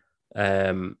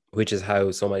 which is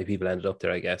how so many people ended up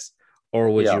there, I guess,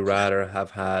 or would you rather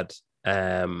have had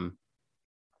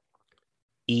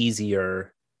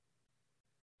easier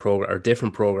program or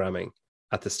different programming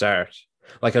at the start?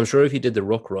 Like, I'm sure if you did the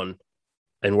ruck run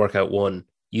in workout 1,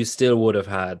 you still would have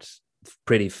had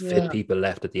pretty fit people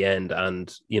left at the end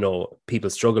and, people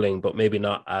struggling, but maybe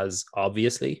not as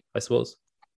obviously, I suppose.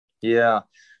 Yeah.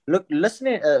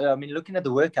 Looking at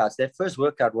the workouts, that first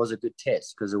workout was a good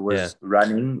test because it was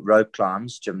running, rope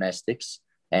climbs, gymnastics,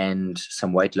 and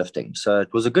some weightlifting. So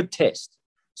it was a good test.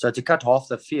 So to cut half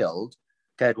the field,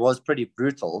 it was pretty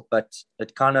brutal, but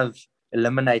it kind of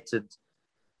eliminated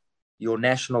your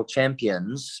national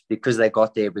champions because they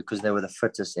got there because they were the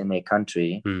fittest in their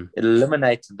country. It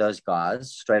eliminated those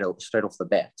guys straight off the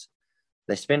bat.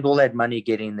 They spent all that money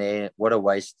getting there. What a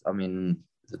waste. I mean,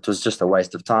 it was just a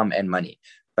waste of time and money.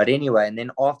 But anyway, and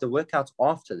then after workouts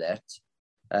after that,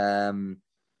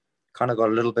 kind of got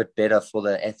a little bit better for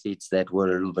the athletes that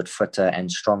were a little bit fitter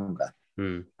and stronger.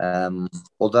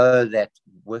 Although that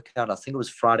workout, I think it was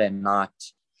Friday night,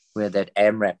 where that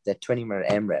AMRAP, that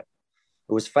 20-minute AMRAP,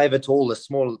 it was favored to all the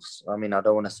small. I mean, I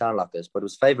don't want to sound like this, but it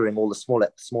was favoring all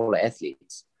the smaller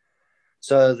athletes.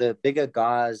 So the bigger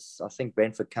guys, I think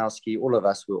Brent Fikowski, all of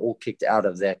us were all kicked out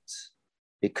of that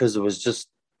because it was just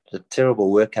a terrible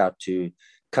workout to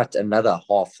cut another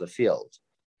half the field.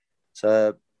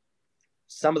 So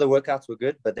some of the workouts were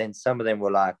good, but then some of them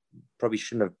were like, probably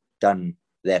shouldn't have done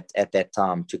that at that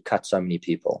time to cut so many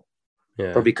people.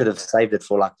 Yeah. Probably could have saved it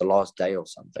for like the last day or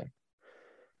something.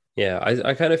 Yeah,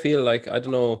 I kind of feel like, I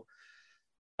don't know,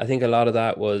 I think a lot of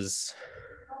that was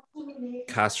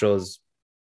Castro's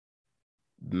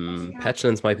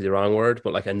petulance might be the wrong word,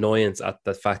 but like annoyance at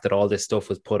the fact that all this stuff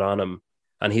was put on him.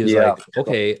 And he was like,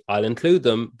 okay, I'll include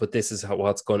them, but this is on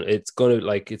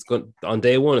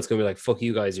day one, it's going to be like, fuck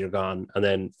you guys, you're gone. And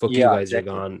then fuck you guys, you're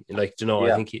gone. Like,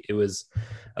 I think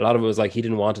a lot of it was like, he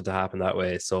didn't want it to happen that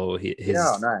way. So he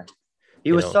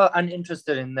was so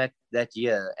uninterested in that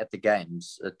year at the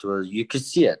games. You could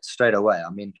see it straight away. I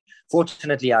mean,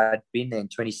 fortunately, I had been there in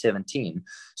 2017,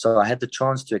 so I had the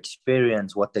chance to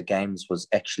experience what the games was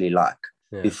actually like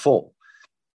before.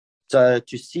 So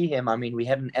to see him, I mean, we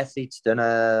had an athletes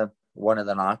dinner one of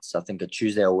the nights, I think a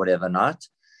Tuesday or whatever night.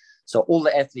 So all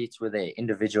the athletes were there,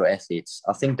 individual athletes.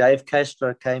 I think Dave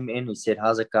Castro came in. He said,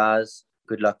 "How's it, guys?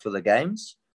 Good luck for the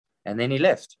games," and then he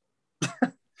left.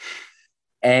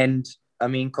 And I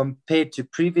mean, compared to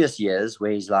previous years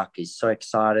where he's so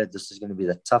excited, this is going to be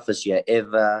the toughest year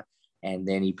ever. And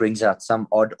then he brings out some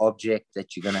odd object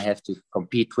that you're going to have to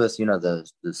compete with, the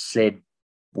sled,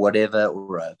 whatever,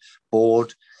 or a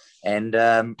board. And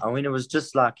I mean, it was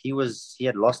just like he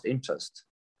had lost interest.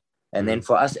 And then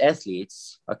for us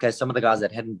athletes, some of the guys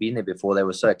that hadn't been there before, they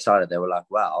were so excited. They were like,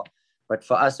 wow. But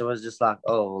for us, it was just like,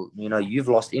 oh, you've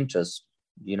lost interest,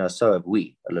 so have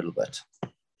we a little bit.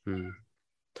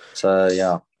 So,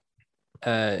 yeah.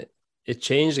 It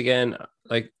changed again.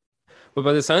 Like, but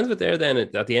by the sounds of it there, then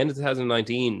at the end of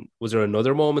 2019, was there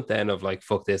another moment then of like,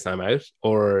 fuck this, I'm out?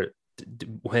 Or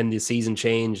when the season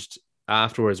changed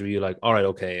afterwards, were you like, all right,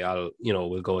 okay,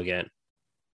 we'll go again?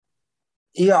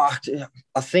 Yeah,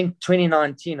 I think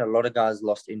 2019, a lot of guys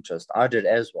lost interest. I did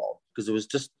as well, because it was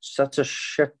just such a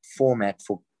shit format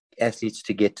for athletes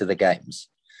to get to the games.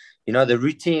 The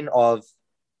routine or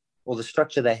the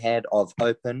structure they had of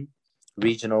open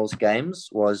regionals games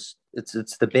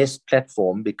it's the best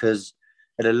platform, because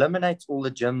it eliminates all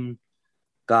the gym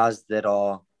guys that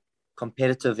are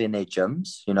competitive in their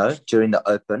gyms, during the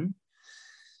open.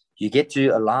 You get to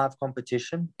a live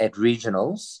competition at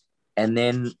regionals, and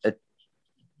then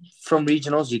from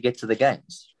regionals you get to the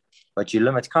games, but you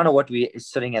limit kind of what we're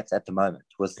sitting at the moment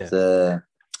with the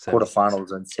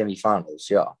quarterfinals and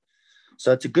semifinals.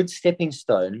 So it's a good stepping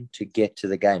stone to get to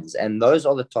the games, and those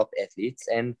are the top athletes.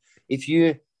 And if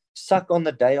you suck on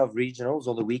the day of regionals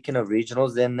or the weekend of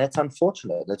regionals, then that's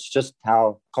unfortunate. That's just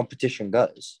how competition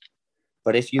goes.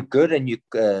 But if you're good and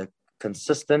you're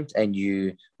consistent and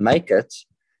you make it,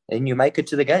 then you make it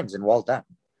to the games, and well done.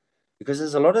 Because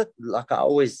there's a lot of, like I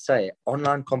always say,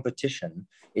 online competition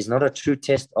is not a true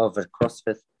test of a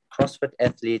CrossFit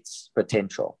athlete's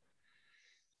potential.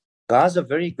 Guys are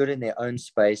very good in their own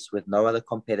space with no other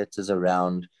competitors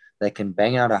around. They can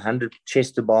bang out 100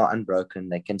 chest to bar unbroken.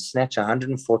 They can snatch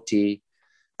 140.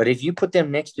 But if you put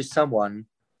them next to someone,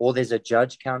 or there's a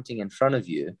judge counting in front of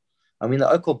you, the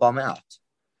oak will bomb out.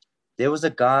 There was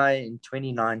a guy in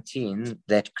 2019,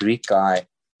 that Greek guy,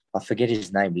 I forget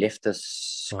his name,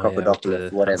 Leftis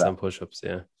Papadopoulos, whatever. Some push-ups,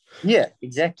 yeah. Yeah,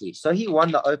 exactly. So he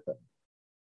won the Open.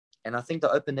 And I think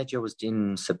the Open that year was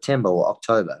in September or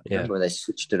October. Remember, they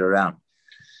switched it around.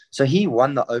 So he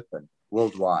won the Open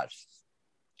worldwide,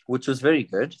 which was very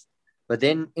good. But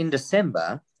then in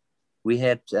December, we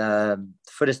had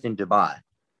Fittest in Dubai.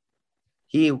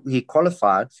 He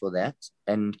qualified for that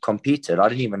and competed. I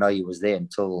didn't even know he was there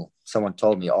until someone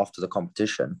told me after the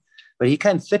competition. But he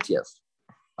came 30th.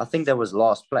 I think that was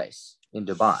last place in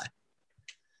Dubai.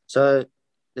 So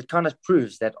it kind of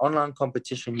proves that online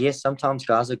competition, yes, sometimes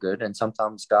guys are good and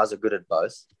sometimes guys are good at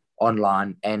both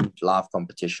online and live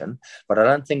competition. But I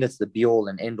don't think it's the be all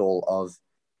and end all of,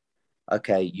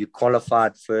 okay, you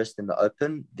qualified first in the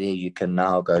Open, there you can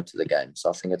now go to the games.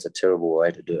 I think it's a terrible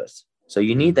way to do it. So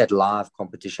you need that live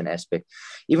competition aspect.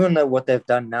 Even though what they've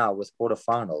done now with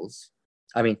quarterfinals,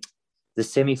 the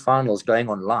semifinals going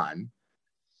online,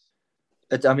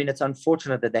 it's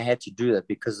unfortunate that they had to do that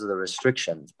because of the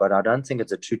restrictions, but I don't think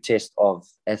it's a true test of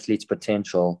athletes'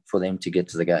 potential for them to get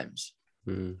to the games.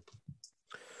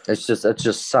 It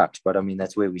just sucks, but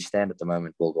that's where we stand at the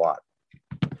moment worldwide.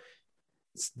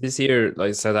 This year,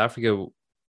 like South Africa,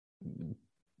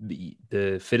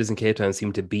 the Fittest in Cape Town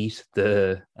seemed to beat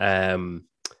the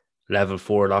level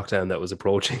 4 lockdown that was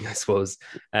approaching, I suppose.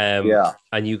 And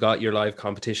you got your live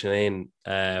competition in.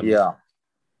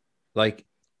 Like,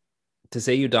 to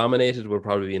say you dominated would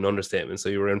probably be an understatement. So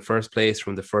you were in first place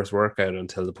from the first workout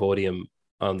until the podium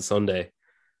on Sunday.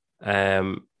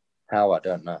 How? I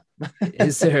don't know.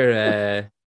 Is there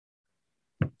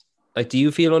do you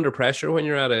feel under pressure when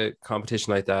you're at a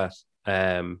competition like that?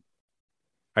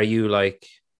 Are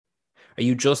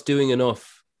you just doing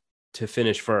enough to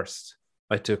finish first,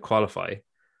 like to qualify,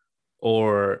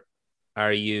 or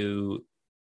are you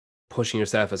pushing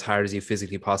yourself as hard as you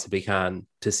physically possibly can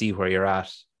to see where you're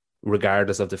at,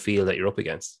 regardless of the field that you're up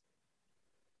against?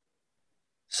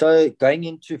 So going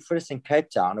into Fittest in Cape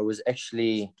Town, it was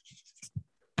actually,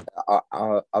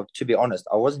 to be honest,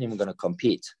 I wasn't even going to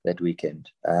compete that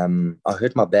weekend. I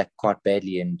hurt my back quite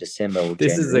badly in December or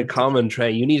This January. is a common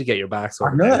trait. You need to get your back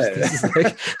sorted. I know. This is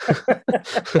like...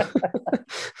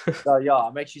 So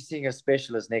I'm actually seeing a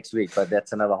specialist next week, but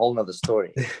that's whole nother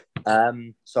story.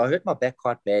 So I hurt my back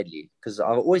quite badly because I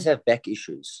always have back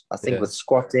issues. I think with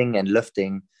squatting and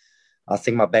lifting, I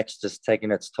think my back's just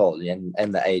taking its toll,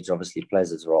 and the age obviously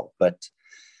plays its role. But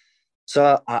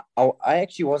so I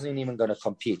actually wasn't even going to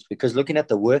compete because looking at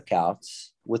the workouts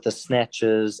with the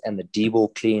snatches and the D-ball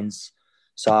cleans,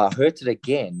 so I hurt it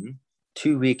again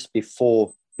a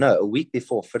week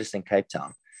before Fittest in Cape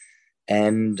Town.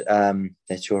 And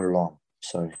that's your alarm.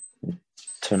 Sorry,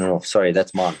 turn it off. Sorry,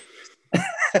 that's mine.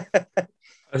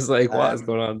 I was like, what is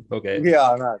going on? Okay. Yeah,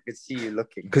 I know. I could see you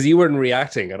looking. Because you weren't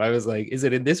reacting. And I was like, is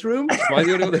it in this room? Am I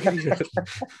the only one that can hear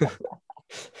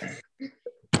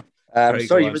it?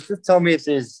 Sorry, you must just tell me if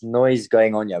there's noise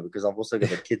going on here because I've also got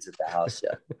the kids at the house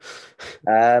here.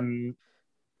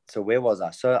 So where was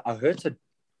I? So I hurt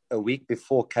a week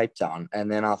before Cape Town,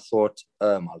 and then I thought,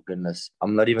 oh my goodness,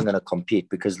 I'm not even going to compete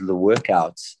because of the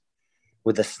workouts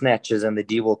with the snatches and the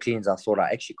D-wall cleans. I thought I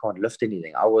actually can't lift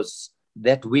anything.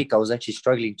 That week I was actually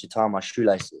struggling to tie my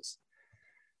shoelaces.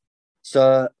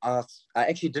 So I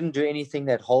actually didn't do anything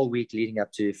that whole week leading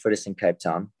up to Fittest in Cape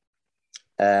Town.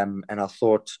 And I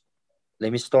thought,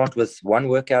 let me start with one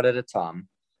workout at a time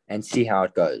and see how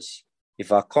it goes.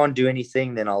 If I can't do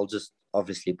anything, then I'll just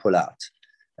obviously pull out.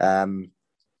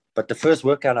 But the first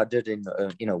workout I did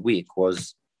in a week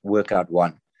was workout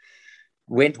 1.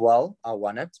 Went well, I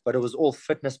won it, but it was all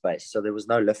fitness based. So there was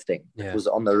no lifting. Yeah. It was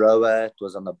on the rower, it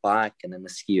was on the bike, and then the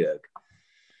ski erg.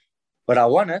 But I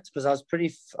won it because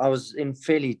I was in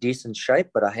fairly decent shape,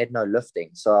 but I had no lifting.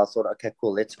 So I thought, okay,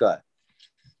 cool, let's go.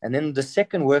 And then the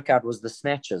second workout was the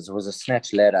snatches. It was a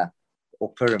snatch ladder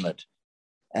or pyramid.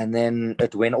 And then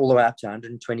it went all the way up to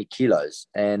 120 kilos.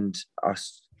 And I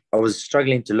was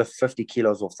struggling to lift 50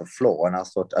 kilos off the floor. And I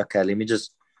thought, okay, let me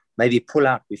just maybe pull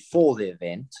out before the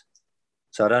event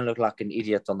so I don't look like an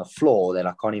idiot on the floor that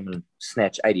I can't even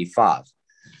snatch 85.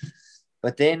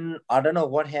 But then I don't know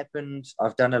what happened.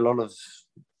 I've done a lot of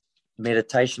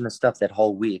meditation and stuff that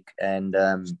whole week. And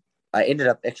I ended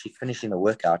up actually finishing the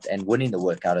workout and winning the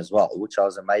workout as well, which I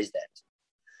was amazed at.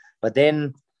 But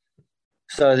then,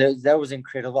 so that was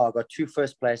incredible. I got 2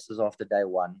 first places after day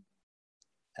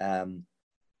 1.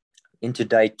 Into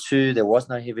day 2, there was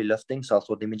no heavy lifting. So I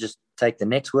thought, let me just take the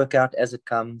next workout as it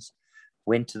comes.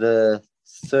 Went to the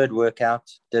 3rd workout,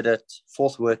 did it.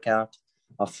 4th workout,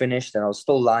 I finished, and I was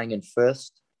still lying in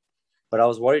 1st. But I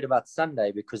was worried about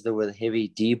Sunday because there were heavy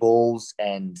D-balls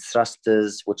and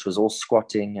thrusters, which was all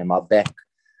squatting, and my back,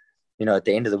 at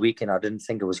the end of the weekend, I didn't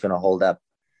think it was going to hold up.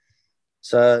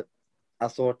 So I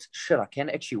thought, shit, I can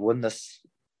actually win this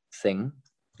thing.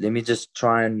 Let me just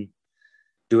try and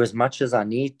do as much as I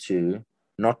need to,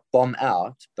 not bomb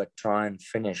out, but try and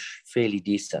finish fairly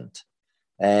decent.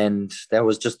 And that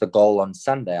was just the goal on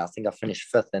Sunday. I think I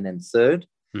finished 5th and then 3rd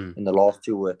in the last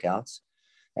 2 workouts.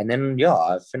 And then,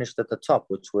 I finished at the top,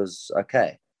 which was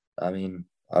okay. I mean,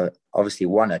 I obviously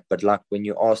won it. But like when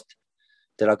you asked,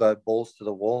 did I go balls to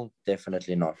the wall?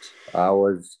 Definitely not.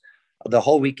 The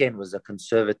whole weekend was a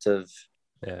conservative,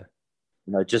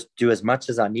 just do as much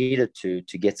as I needed to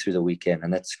get through the weekend.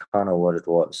 And that's kind of what it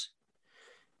was.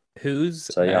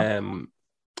 Who's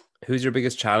your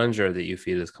biggest challenger that you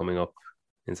feel is coming up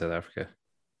in South Africa?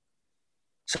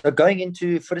 So going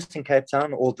into Fittest in Cape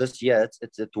Town, or this year,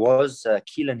 it was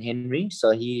Keelan Henry.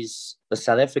 So he's a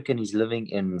South African. He's living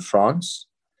in France.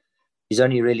 He's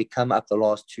only really come up the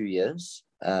last 2 years.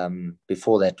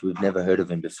 Before that, we've never heard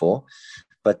of him before.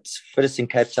 But Fittest in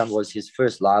Cape Town was his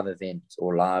first live event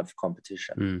or live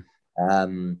competition.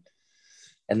 And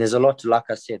there's a lot like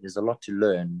I said, there's a lot to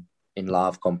learn in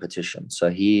live competition. So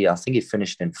I think he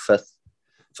finished in 5th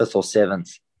or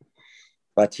 7th.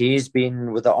 But he's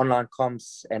been with the online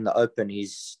comps and the Open,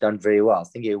 he's done very well. I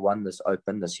think he won this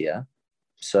Open this year.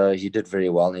 So he did very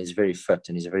well, and he's very fit,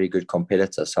 and he's a very good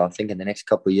competitor. So I think in the next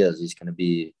couple of years, he's going to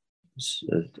be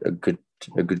a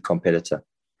good competitor.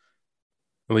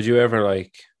 Would you ever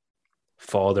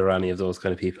father any of those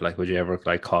kind of people? Would you ever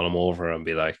call them over and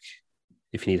be like,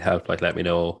 if you need help, let me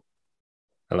know?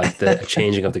 And the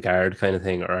changing of the guard kind of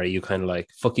thing? Or are you kind of like,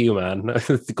 fuck you, man,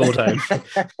 it's go time?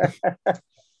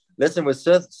 Listen, with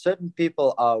certain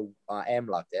people, I am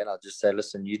like that. I'll just say,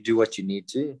 listen, you do what you need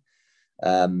to.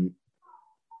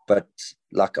 But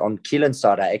on Keelan's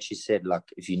side, I actually said,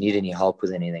 if you need any help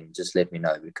with anything, just let me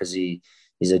know, because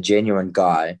he's a genuine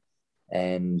guy.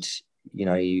 And,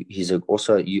 he's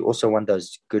you also want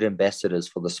those good ambassadors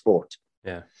for the sport.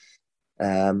 Yeah.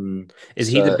 Is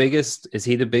he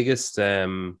the biggest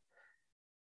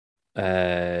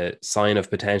sign of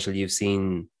potential you've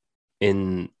seen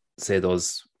in, say,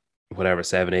 those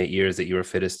 7-8 years that you were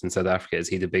fittest in South Africa? Is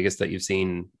he the biggest that you've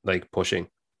seen pushing?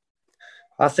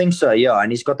 I think so, yeah.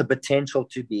 And he's got the potential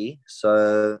to be.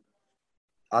 So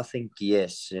I think,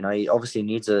 yes, he obviously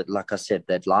needs like I said,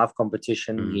 that live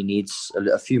competition. He needs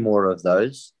a few more of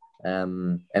those.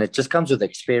 And it just comes with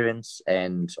experience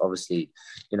and obviously,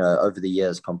 over the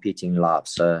years competing live.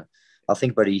 So I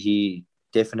think, buddy, he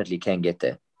definitely can get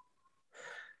there.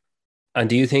 And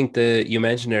do you think you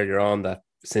mentioned earlier on that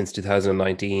since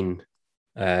 2019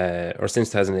 or since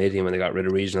 2018 when they got rid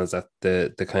of regionals, that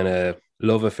the kind of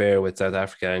love affair with South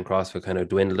Africa and CrossFit kind of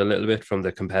dwindled a little bit from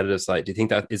the competitive side? Do you think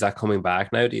that is coming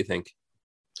back now, do you think?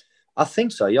 I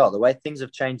think so, yeah. The way things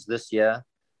have changed this year,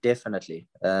 definitely.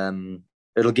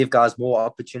 It'll give guys more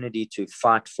opportunity to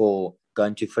fight for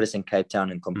going to Fittest in Cape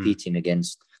Town and competing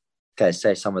against,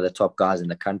 say, some of the top guys in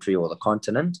the country or the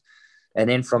continent. And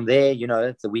then from there,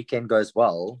 if the weekend goes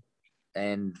well,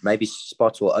 and maybe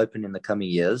spots will open in the coming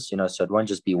years, so it won't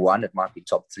just be one, it might be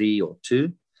top 3 or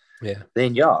 2. Yeah.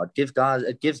 Then it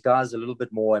gives guys a little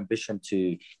bit more ambition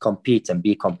to compete and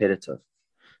be competitive.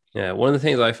 Yeah. One of the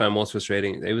things I found most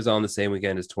frustrating, it was on the same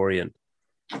weekend as Torian,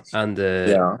 and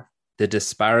the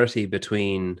disparity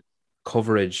between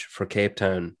coverage for Cape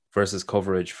Town versus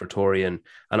coverage for Torian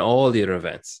and all the other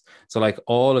events. So like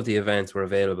all of the events were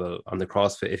available on the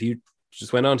CrossFit. If you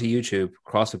just went onto YouTube,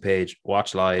 CrossFit page,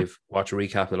 watch a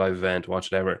recap of the live event,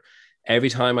 watch whatever. Every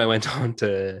time I went on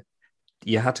to,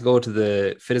 you had to go to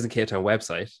the Fitters in Cape Town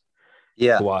website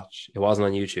to watch. It wasn't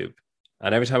on YouTube.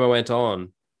 And every time I went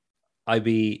on,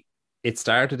 it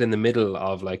started in the middle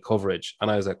of like coverage.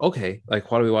 And I was like, okay, like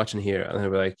what are we watching here? And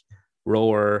I'd be like,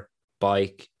 rower,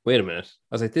 bike. Wait a minute.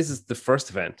 I was like, this is the first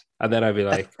event. And then I'd be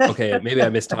like, okay, maybe I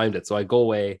mistimed it. So I go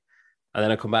away and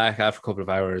then I come back after a couple of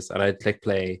hours and I'd click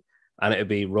play and it'd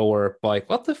be rower, bike.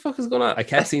 What the fuck is going on? I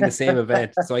kept seeing the same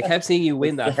event. So I kept seeing you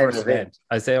win that first event.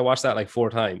 I say I watched that like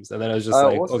 4 times. And then I was just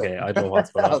awesome. Okay, I don't know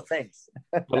what's going on. Thanks.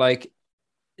 But like,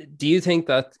 do you think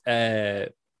that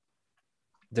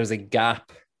there's a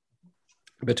gap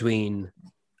between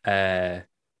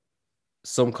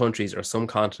some countries or some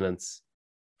continents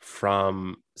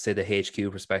from, say, the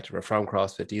HQ perspective or from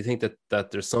CrossFit? Do you think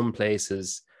that there's some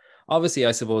places, obviously,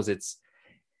 I suppose it's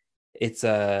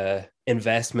a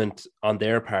investment on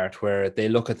their part where they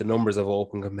look at the numbers of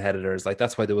open competitors. Like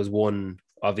that's why there was one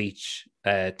of each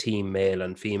team, male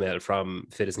and female, from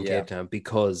Fitters in Cape Town,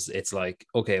 because it's like,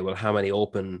 okay, well, how many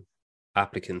open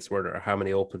applicants were there? How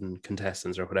many open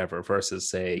contestants or whatever versus,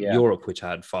 say, Europe, which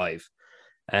had 5.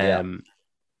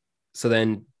 So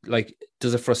then, like,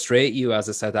 does it frustrate you as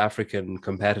a South African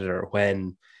competitor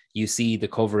when you see the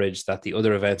coverage that the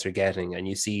other events are getting and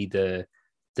you see the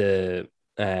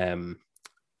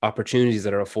opportunities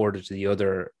that are afforded to the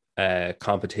other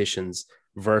competitions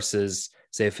versus,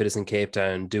 say, Fitters in Cape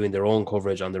Town doing their own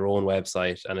coverage on their own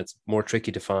website, and it's more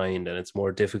tricky to find and it's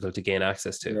more difficult to gain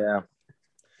access to? Yeah.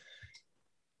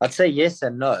 I'd say yes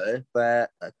and no,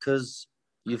 but because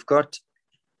you've got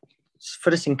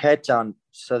Fitters in Cape Town,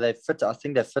 so I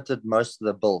think they fitted most of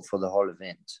the bill for the whole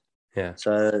event. Yeah.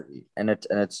 So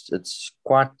it's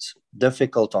quite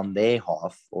difficult on their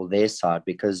half or their side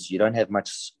because you don't have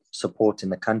much support in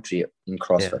the country in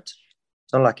CrossFit.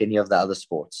 It's not like any of the other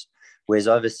sports. Whereas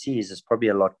overseas is probably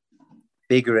a lot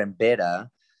bigger and better,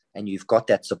 and you've got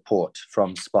that support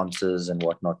from sponsors and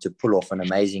whatnot to pull off an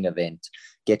amazing event,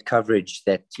 get coverage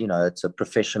that, it's a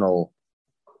professional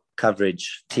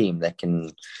coverage team that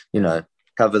can,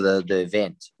 cover the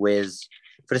event. Whereas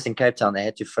Fitters in Cape Town, they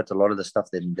had to fit a lot of the stuff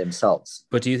themselves.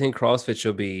 But do you think CrossFit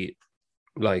should be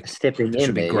like stepping in?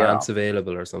 Should be grants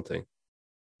available or something?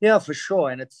 Yeah, for sure.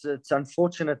 And it's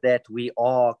unfortunate that we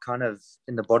are kind of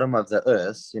in the bottom of the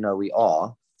earth. We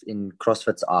are in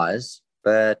CrossFit's eyes,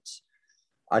 but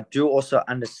I do also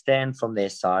understand from their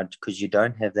side because you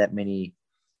don't have that many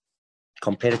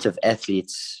competitive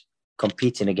athletes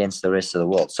competing against the rest of the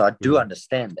world. So I do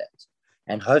understand that.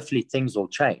 And hopefully things will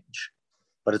change.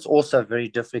 But it's also very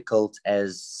difficult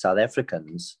as South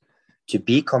Africans to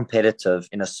be competitive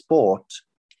in a sport.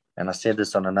 And I said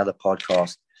this on another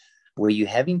podcast, where you're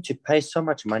having to pay so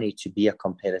much money to be a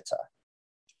competitor.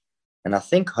 And I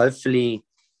think hopefully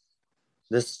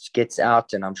this gets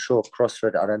out, and I'm sure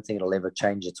CrossFit, I don't think it'll ever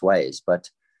change its ways, but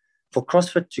for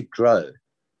CrossFit to grow,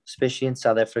 especially in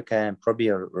South Africa and probably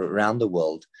around the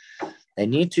world, they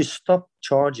need to stop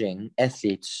charging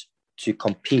athletes to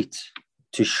compete,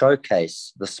 to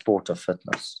showcase the sport of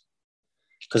fitness.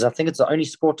 Because I think it's the only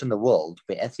sport in the world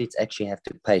where athletes actually have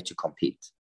to pay to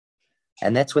compete.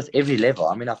 And that's with every level.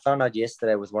 I mean, I found out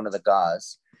yesterday with one of the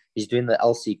guys, he's doing the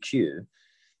LCQ.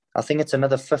 I think it's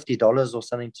another $50 or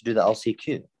something to do the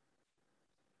LCQ.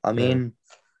 I mean,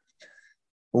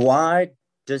 why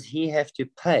does he have to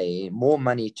pay more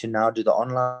money to now do the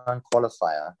online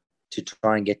qualifier to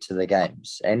try and get to the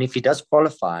games? And if he does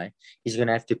qualify, he's going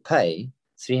to have to pay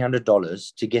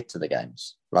 $300 to get to the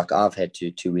games, like I've had to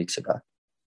 2 weeks ago.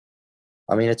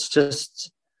 I mean, it's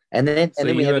just... And then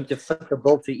we have to fit the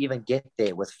bill to even get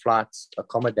there with flights,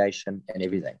 accommodation, and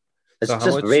everything. It's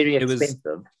just very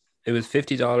expensive. It was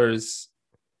 $50.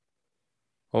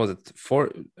 What was it?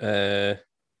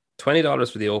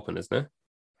 $20 for the Open, isn't it?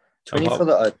 $20 for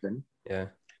the Open. Yeah.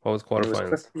 What was quarterfinals?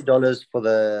 It was $50 for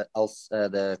the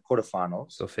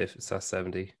quarterfinals. So that's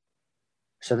 70.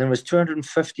 So then it was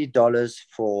 $250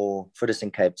 for Fitters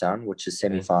in Cape Town, which is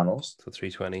semifinals. So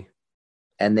 $320.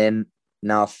 And then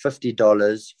now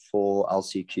 $50 for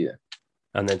LCQ.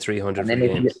 And then $300 for the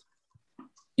games.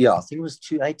 Yeah, I think it was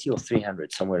 $280 or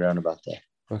 $300, somewhere around about there.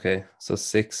 Okay, so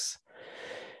 $6.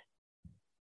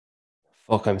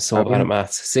 Fuck, I'm so bad at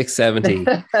maths. 670.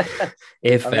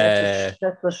 If I mean, it's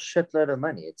a shitload of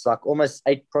money. It's like almost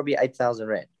probably 8,000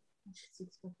 rand.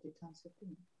 650 times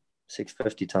 15.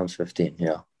 650 times 15,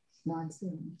 yeah.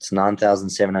 9,700. It's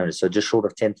 9,700. So just short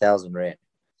of 10,000 rand.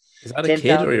 Is that a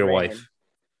kid or your wife?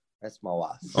 That's my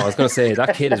wife. Oh, I was going to say,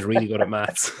 that kid is really good at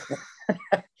maths.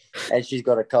 And she's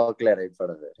got a calculator in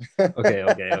front of her. Okay.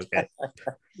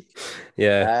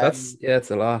 Yeah,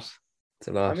 it's a lot. It's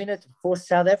a lot. I mean, for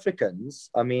South Africans,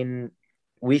 I mean,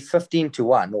 we 15 to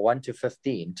 1 or 1 to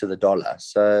 15 to the dollar.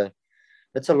 So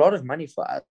it's a lot of money for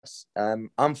us.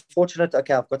 I'm fortunate.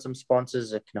 Okay, I've got some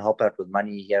sponsors that can help out with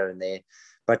money here and there.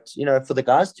 But, you know, for the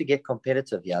guys to get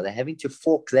competitive here, they're having to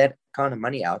fork that kind of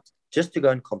money out just to go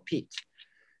and compete.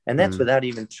 And that's without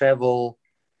even travel,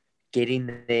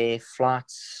 getting there,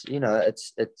 flights. You know,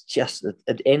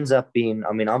 it ends up being,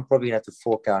 I mean, I'm probably going to have to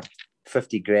fork out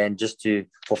 50 grand just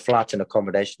for flights and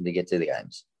accommodation to get to the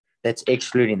games. That's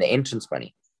excluding the entrance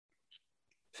money.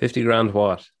 50 grand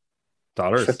what?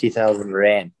 Dollars? 50,000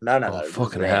 rand. No.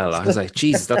 Fucking hell. I was like,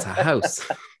 Jesus, that's a house.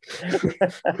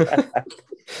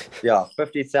 Yeah,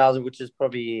 50,000, which is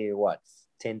probably what?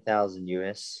 10,000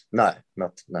 US? No,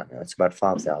 it's about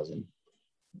 5,000.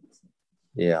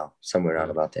 Yeah, somewhere around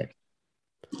about there.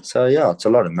 So yeah, it's a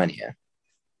lot of money. Yeah.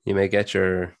 You may get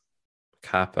your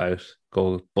cap out,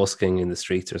 go busking in the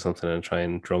streets or something and try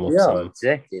and drum up some. Yeah,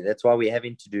 exactly. That's why we're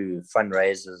having to do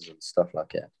fundraisers and stuff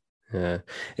like that. Yeah,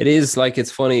 it is like,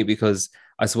 it's funny because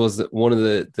I suppose that one of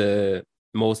the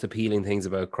most appealing things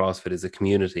about CrossFit is the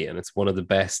community, and it's one of the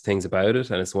best things about it,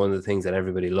 and it's one of the things that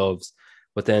everybody loves.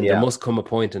 But then there must come a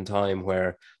point in time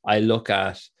where I look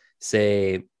at,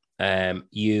 say,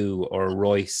 you or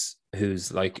Royce,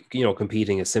 who's like, you know,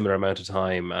 competing a similar amount of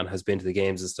time and has been to the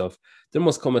games and stuff. There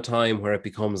must come a time where it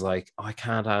becomes like, oh, I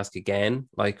can't ask again,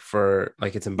 like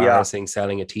it's embarrassing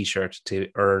selling a t-shirt to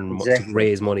earn to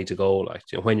raise money to go, like,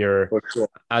 you know, when you're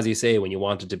as you say, when you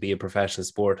wanted to be a professional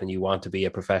sport and you want to be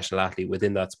a professional athlete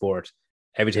within that sport,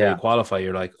 every time you qualify,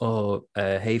 you're like, oh,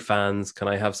 hey fans, can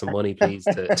I have some money please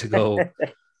to go?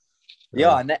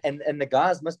 Yeah, and the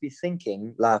guys must be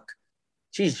thinking like,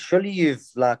 geez, surely you've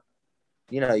like,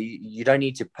 you know, you don't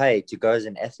need to pay to go as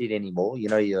an athlete anymore. You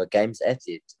know, you're a games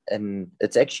athlete. And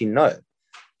it's actually no.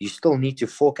 You still need to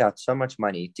fork out so much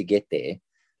money to get there.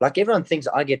 Like, everyone thinks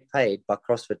I get paid by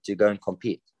CrossFit to go and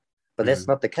compete. But that's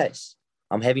not the case.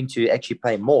 I'm having to actually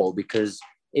pay more because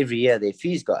every year their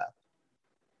fees go up.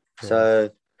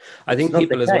 So I think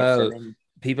people as well,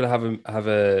 people have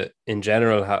a in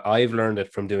general, I've learned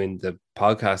it from doing the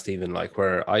podcast, even like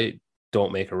where I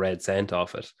don't make a red cent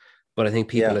off it. But I think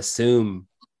people assume,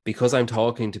 because I'm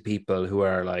talking to people who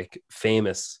are like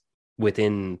famous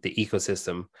within the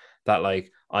ecosystem, that like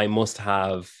I must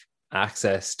have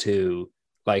access to,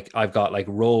 like, I've got like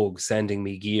Rogue sending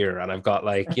me gear, and I've got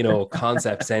like, you know,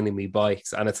 Concept sending me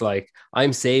bikes, and it's like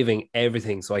I'm saving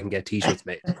everything so I can get t-shirts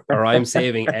made, or I'm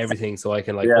saving everything so I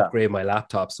can like upgrade my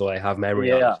laptop so I have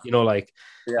memory on it. You know, like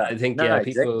I think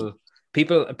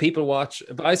people watch,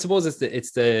 but I suppose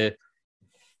it's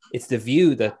the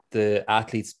view that the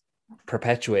athletes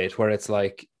perpetuate, where it's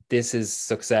like, this is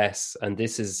success and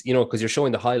this is, you know, because you're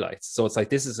showing the highlights. So it's like,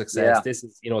 this is success. This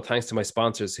is, you know, thanks to my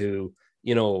sponsors who,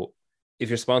 you know, if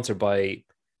you're sponsored by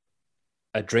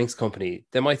a drinks company,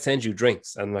 they might send you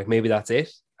drinks and like, maybe that's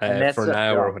it for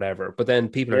now or whatever. But then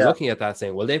people are looking at that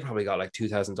saying, well, they probably got like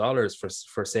 $2,000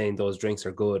 for saying those drinks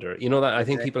are good, or, you know, that I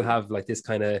think people have like this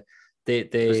kind of, they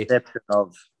perception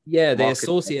of they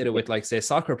associate it with, like, say,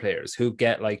 soccer players who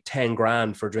get like 10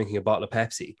 grand for drinking a bottle of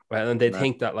Pepsi, right? And they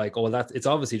think that like, oh, it's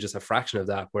obviously just a fraction of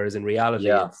that, whereas in reality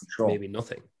it's maybe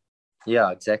nothing.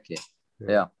 Exactly.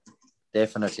 Yeah,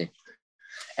 definitely.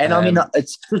 And I mean,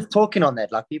 it's just talking on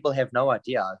that, like, people have no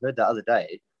idea. I heard the other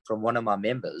day from one of my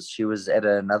members, she was at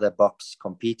another box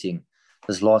competing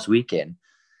this last weekend,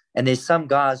 and there's some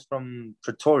guys from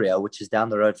Pretoria, which is down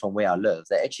the road from where I live,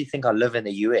 they actually think I live in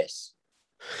the US.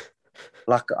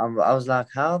 Like, I was like,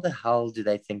 how the hell do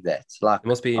they think that? Like, it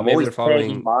must be, I'm maybe always they're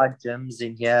following my gyms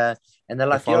in here, and they're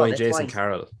like, following Jason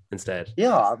Carroll instead.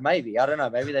 Yeah, maybe, I don't know,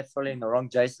 maybe they're following the wrong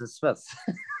Jason Smith.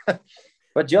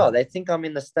 But they think I'm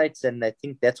in the States, and they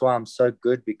think that's why I'm so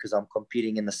good, because I'm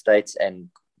competing in the States and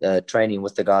training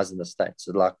with the guys in the States.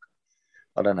 So, like,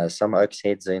 I don't know, some oaks'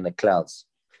 heads are in the clouds.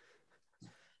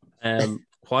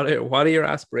 What are your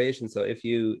aspirations? So if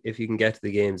you can get to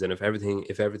the games, and if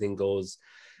everything goes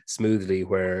smoothly,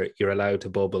 where you're allowed to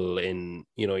bubble in,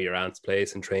 you know, your aunt's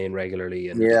place and train regularly,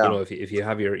 and you know, if you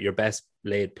have your best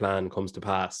laid plan comes to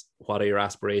pass, what are your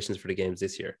aspirations for the games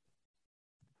this year?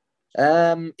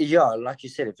 Like you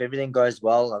said, if everything goes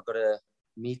well, I've got to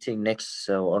meeting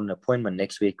on an appointment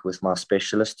next week with my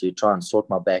specialist to try and sort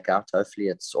my back out. Hopefully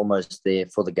it's almost there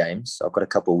for the games. I've got a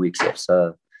couple of weeks left.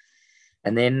 So,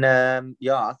 and then,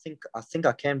 I think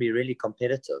I can be really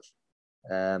competitive.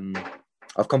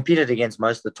 I've competed against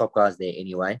most of the top guys there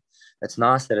anyway. It's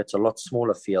nice that it's a lot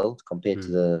smaller field compared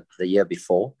to the year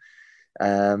before.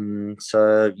 I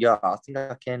think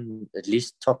I can at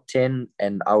least top 10,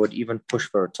 and I would even push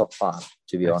for a top 5,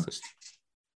 to be honest.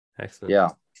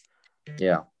 Excellent.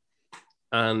 Yeah.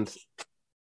 And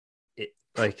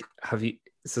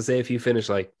say if you finish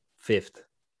like 5th,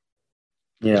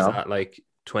 is that like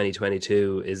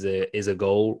 2022 is a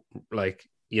goal, like,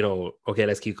 you know, okay,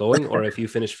 let's keep going? Or if you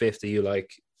finish 5th, are you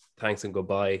like, thanks and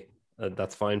goodbye,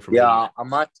 that's fine for me? Yeah, I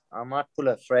might pull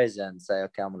a Fraser and say,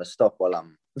 okay, I'm going to stop while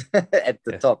I'm at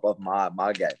the top of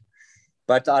my game.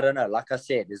 But I don't know, like I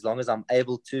said, as long as I'm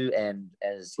able to, and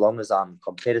as long as I'm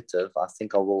competitive, I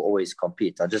think I will always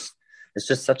compete. It's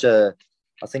just I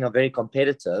think I'm very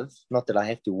competitive. Not that I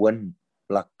have to win,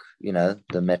 like, you know,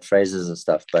 the Matt Frasers and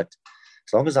stuff, but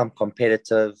as long as I'm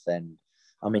competitive and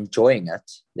I'm enjoying it,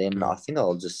 then I think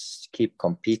I'll just keep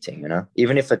competing, you know.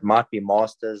 Even if it might be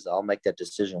Masters, I'll make that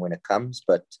decision when it comes.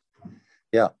 But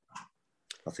yeah,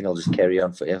 I think I'll just carry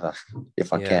on forever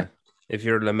if I can. If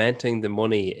you're lamenting the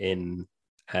money in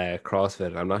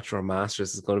CrossFit, I'm not sure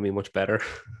Masters is going to be much better.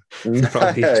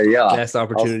 Probably less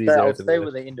opportunities. I'll stay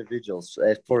with the individuals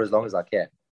for as long as I can.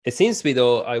 It seems to be,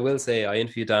 though, I will say, I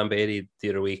interviewed Dan Bailey the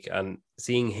other week, and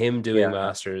seeing him doing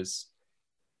Masters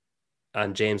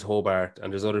and James Hobart,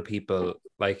 and there's other people,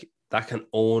 like, that can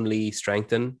only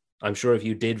strengthen. I'm sure if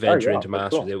you did venture into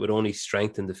Masters, it would only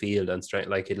strengthen the field and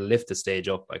like it'll lift the stage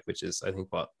up, like, which is, I think,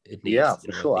 what it needs. Yeah,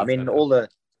 for sure. I mean, all the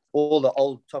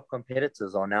old top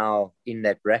competitors are now in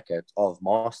that bracket of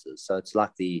Masters, so it's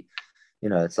like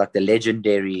it's like the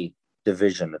legendary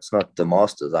division. It's not the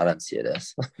Masters. I don't see it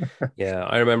as. Yeah,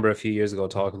 I remember a few years ago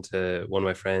talking to one of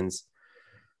my friends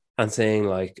and saying,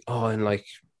 like, oh, and like,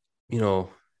 you know,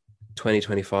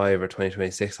 2025 or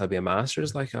 2026 I'll be a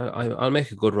Masters, like I'll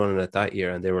make a good run in it that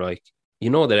year. And they were like, you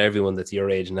know that everyone that's your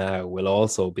age now will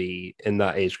also be in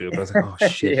that age group. And I was like, oh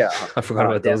shit, I forgot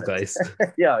about those guys.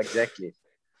 Yeah, exactly.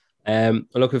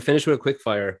 Look, we finished with a quick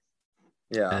fire.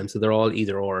 So they're all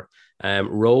either or.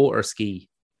 Row or ski?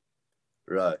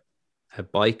 Row. A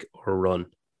bike or run?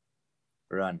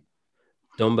 Run.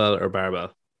 Dumbbell or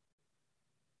barbell?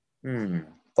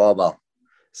 Barbell.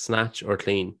 Snatch or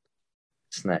clean?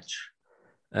 Snatch.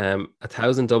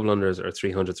 1,000 double unders or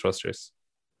 300 thrusters?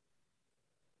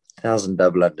 1,000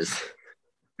 double unders.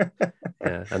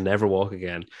 Yeah, and never walk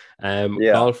again.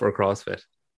 Golf or CrossFit?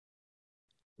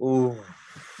 Ooh,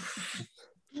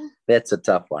 that's a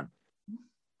tough one.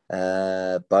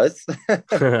 Both.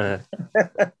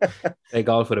 Hey,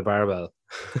 golf with a barbell.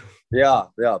 Yeah,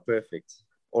 perfect.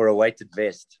 Or a weighted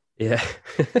vest. Yeah.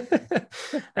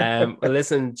 Well,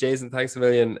 listen, Jason, thanks a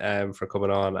million for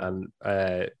coming on. And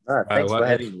thanks for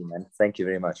having me, man. Thank you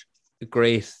very much. A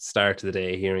great start to the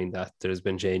day, hearing that there's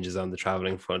been changes on the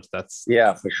traveling front. That's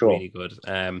for sure, really good.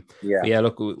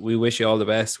 Look, we wish you all the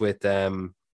best with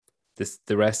the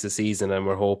rest of the season, and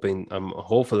I'm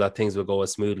hopeful that things will go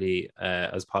as smoothly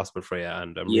as possible for you,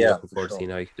 and I'm really looking forward to seeing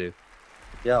how you can do.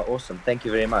 Yeah, awesome. Thank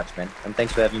you very much, man, and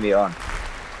thanks for having me on.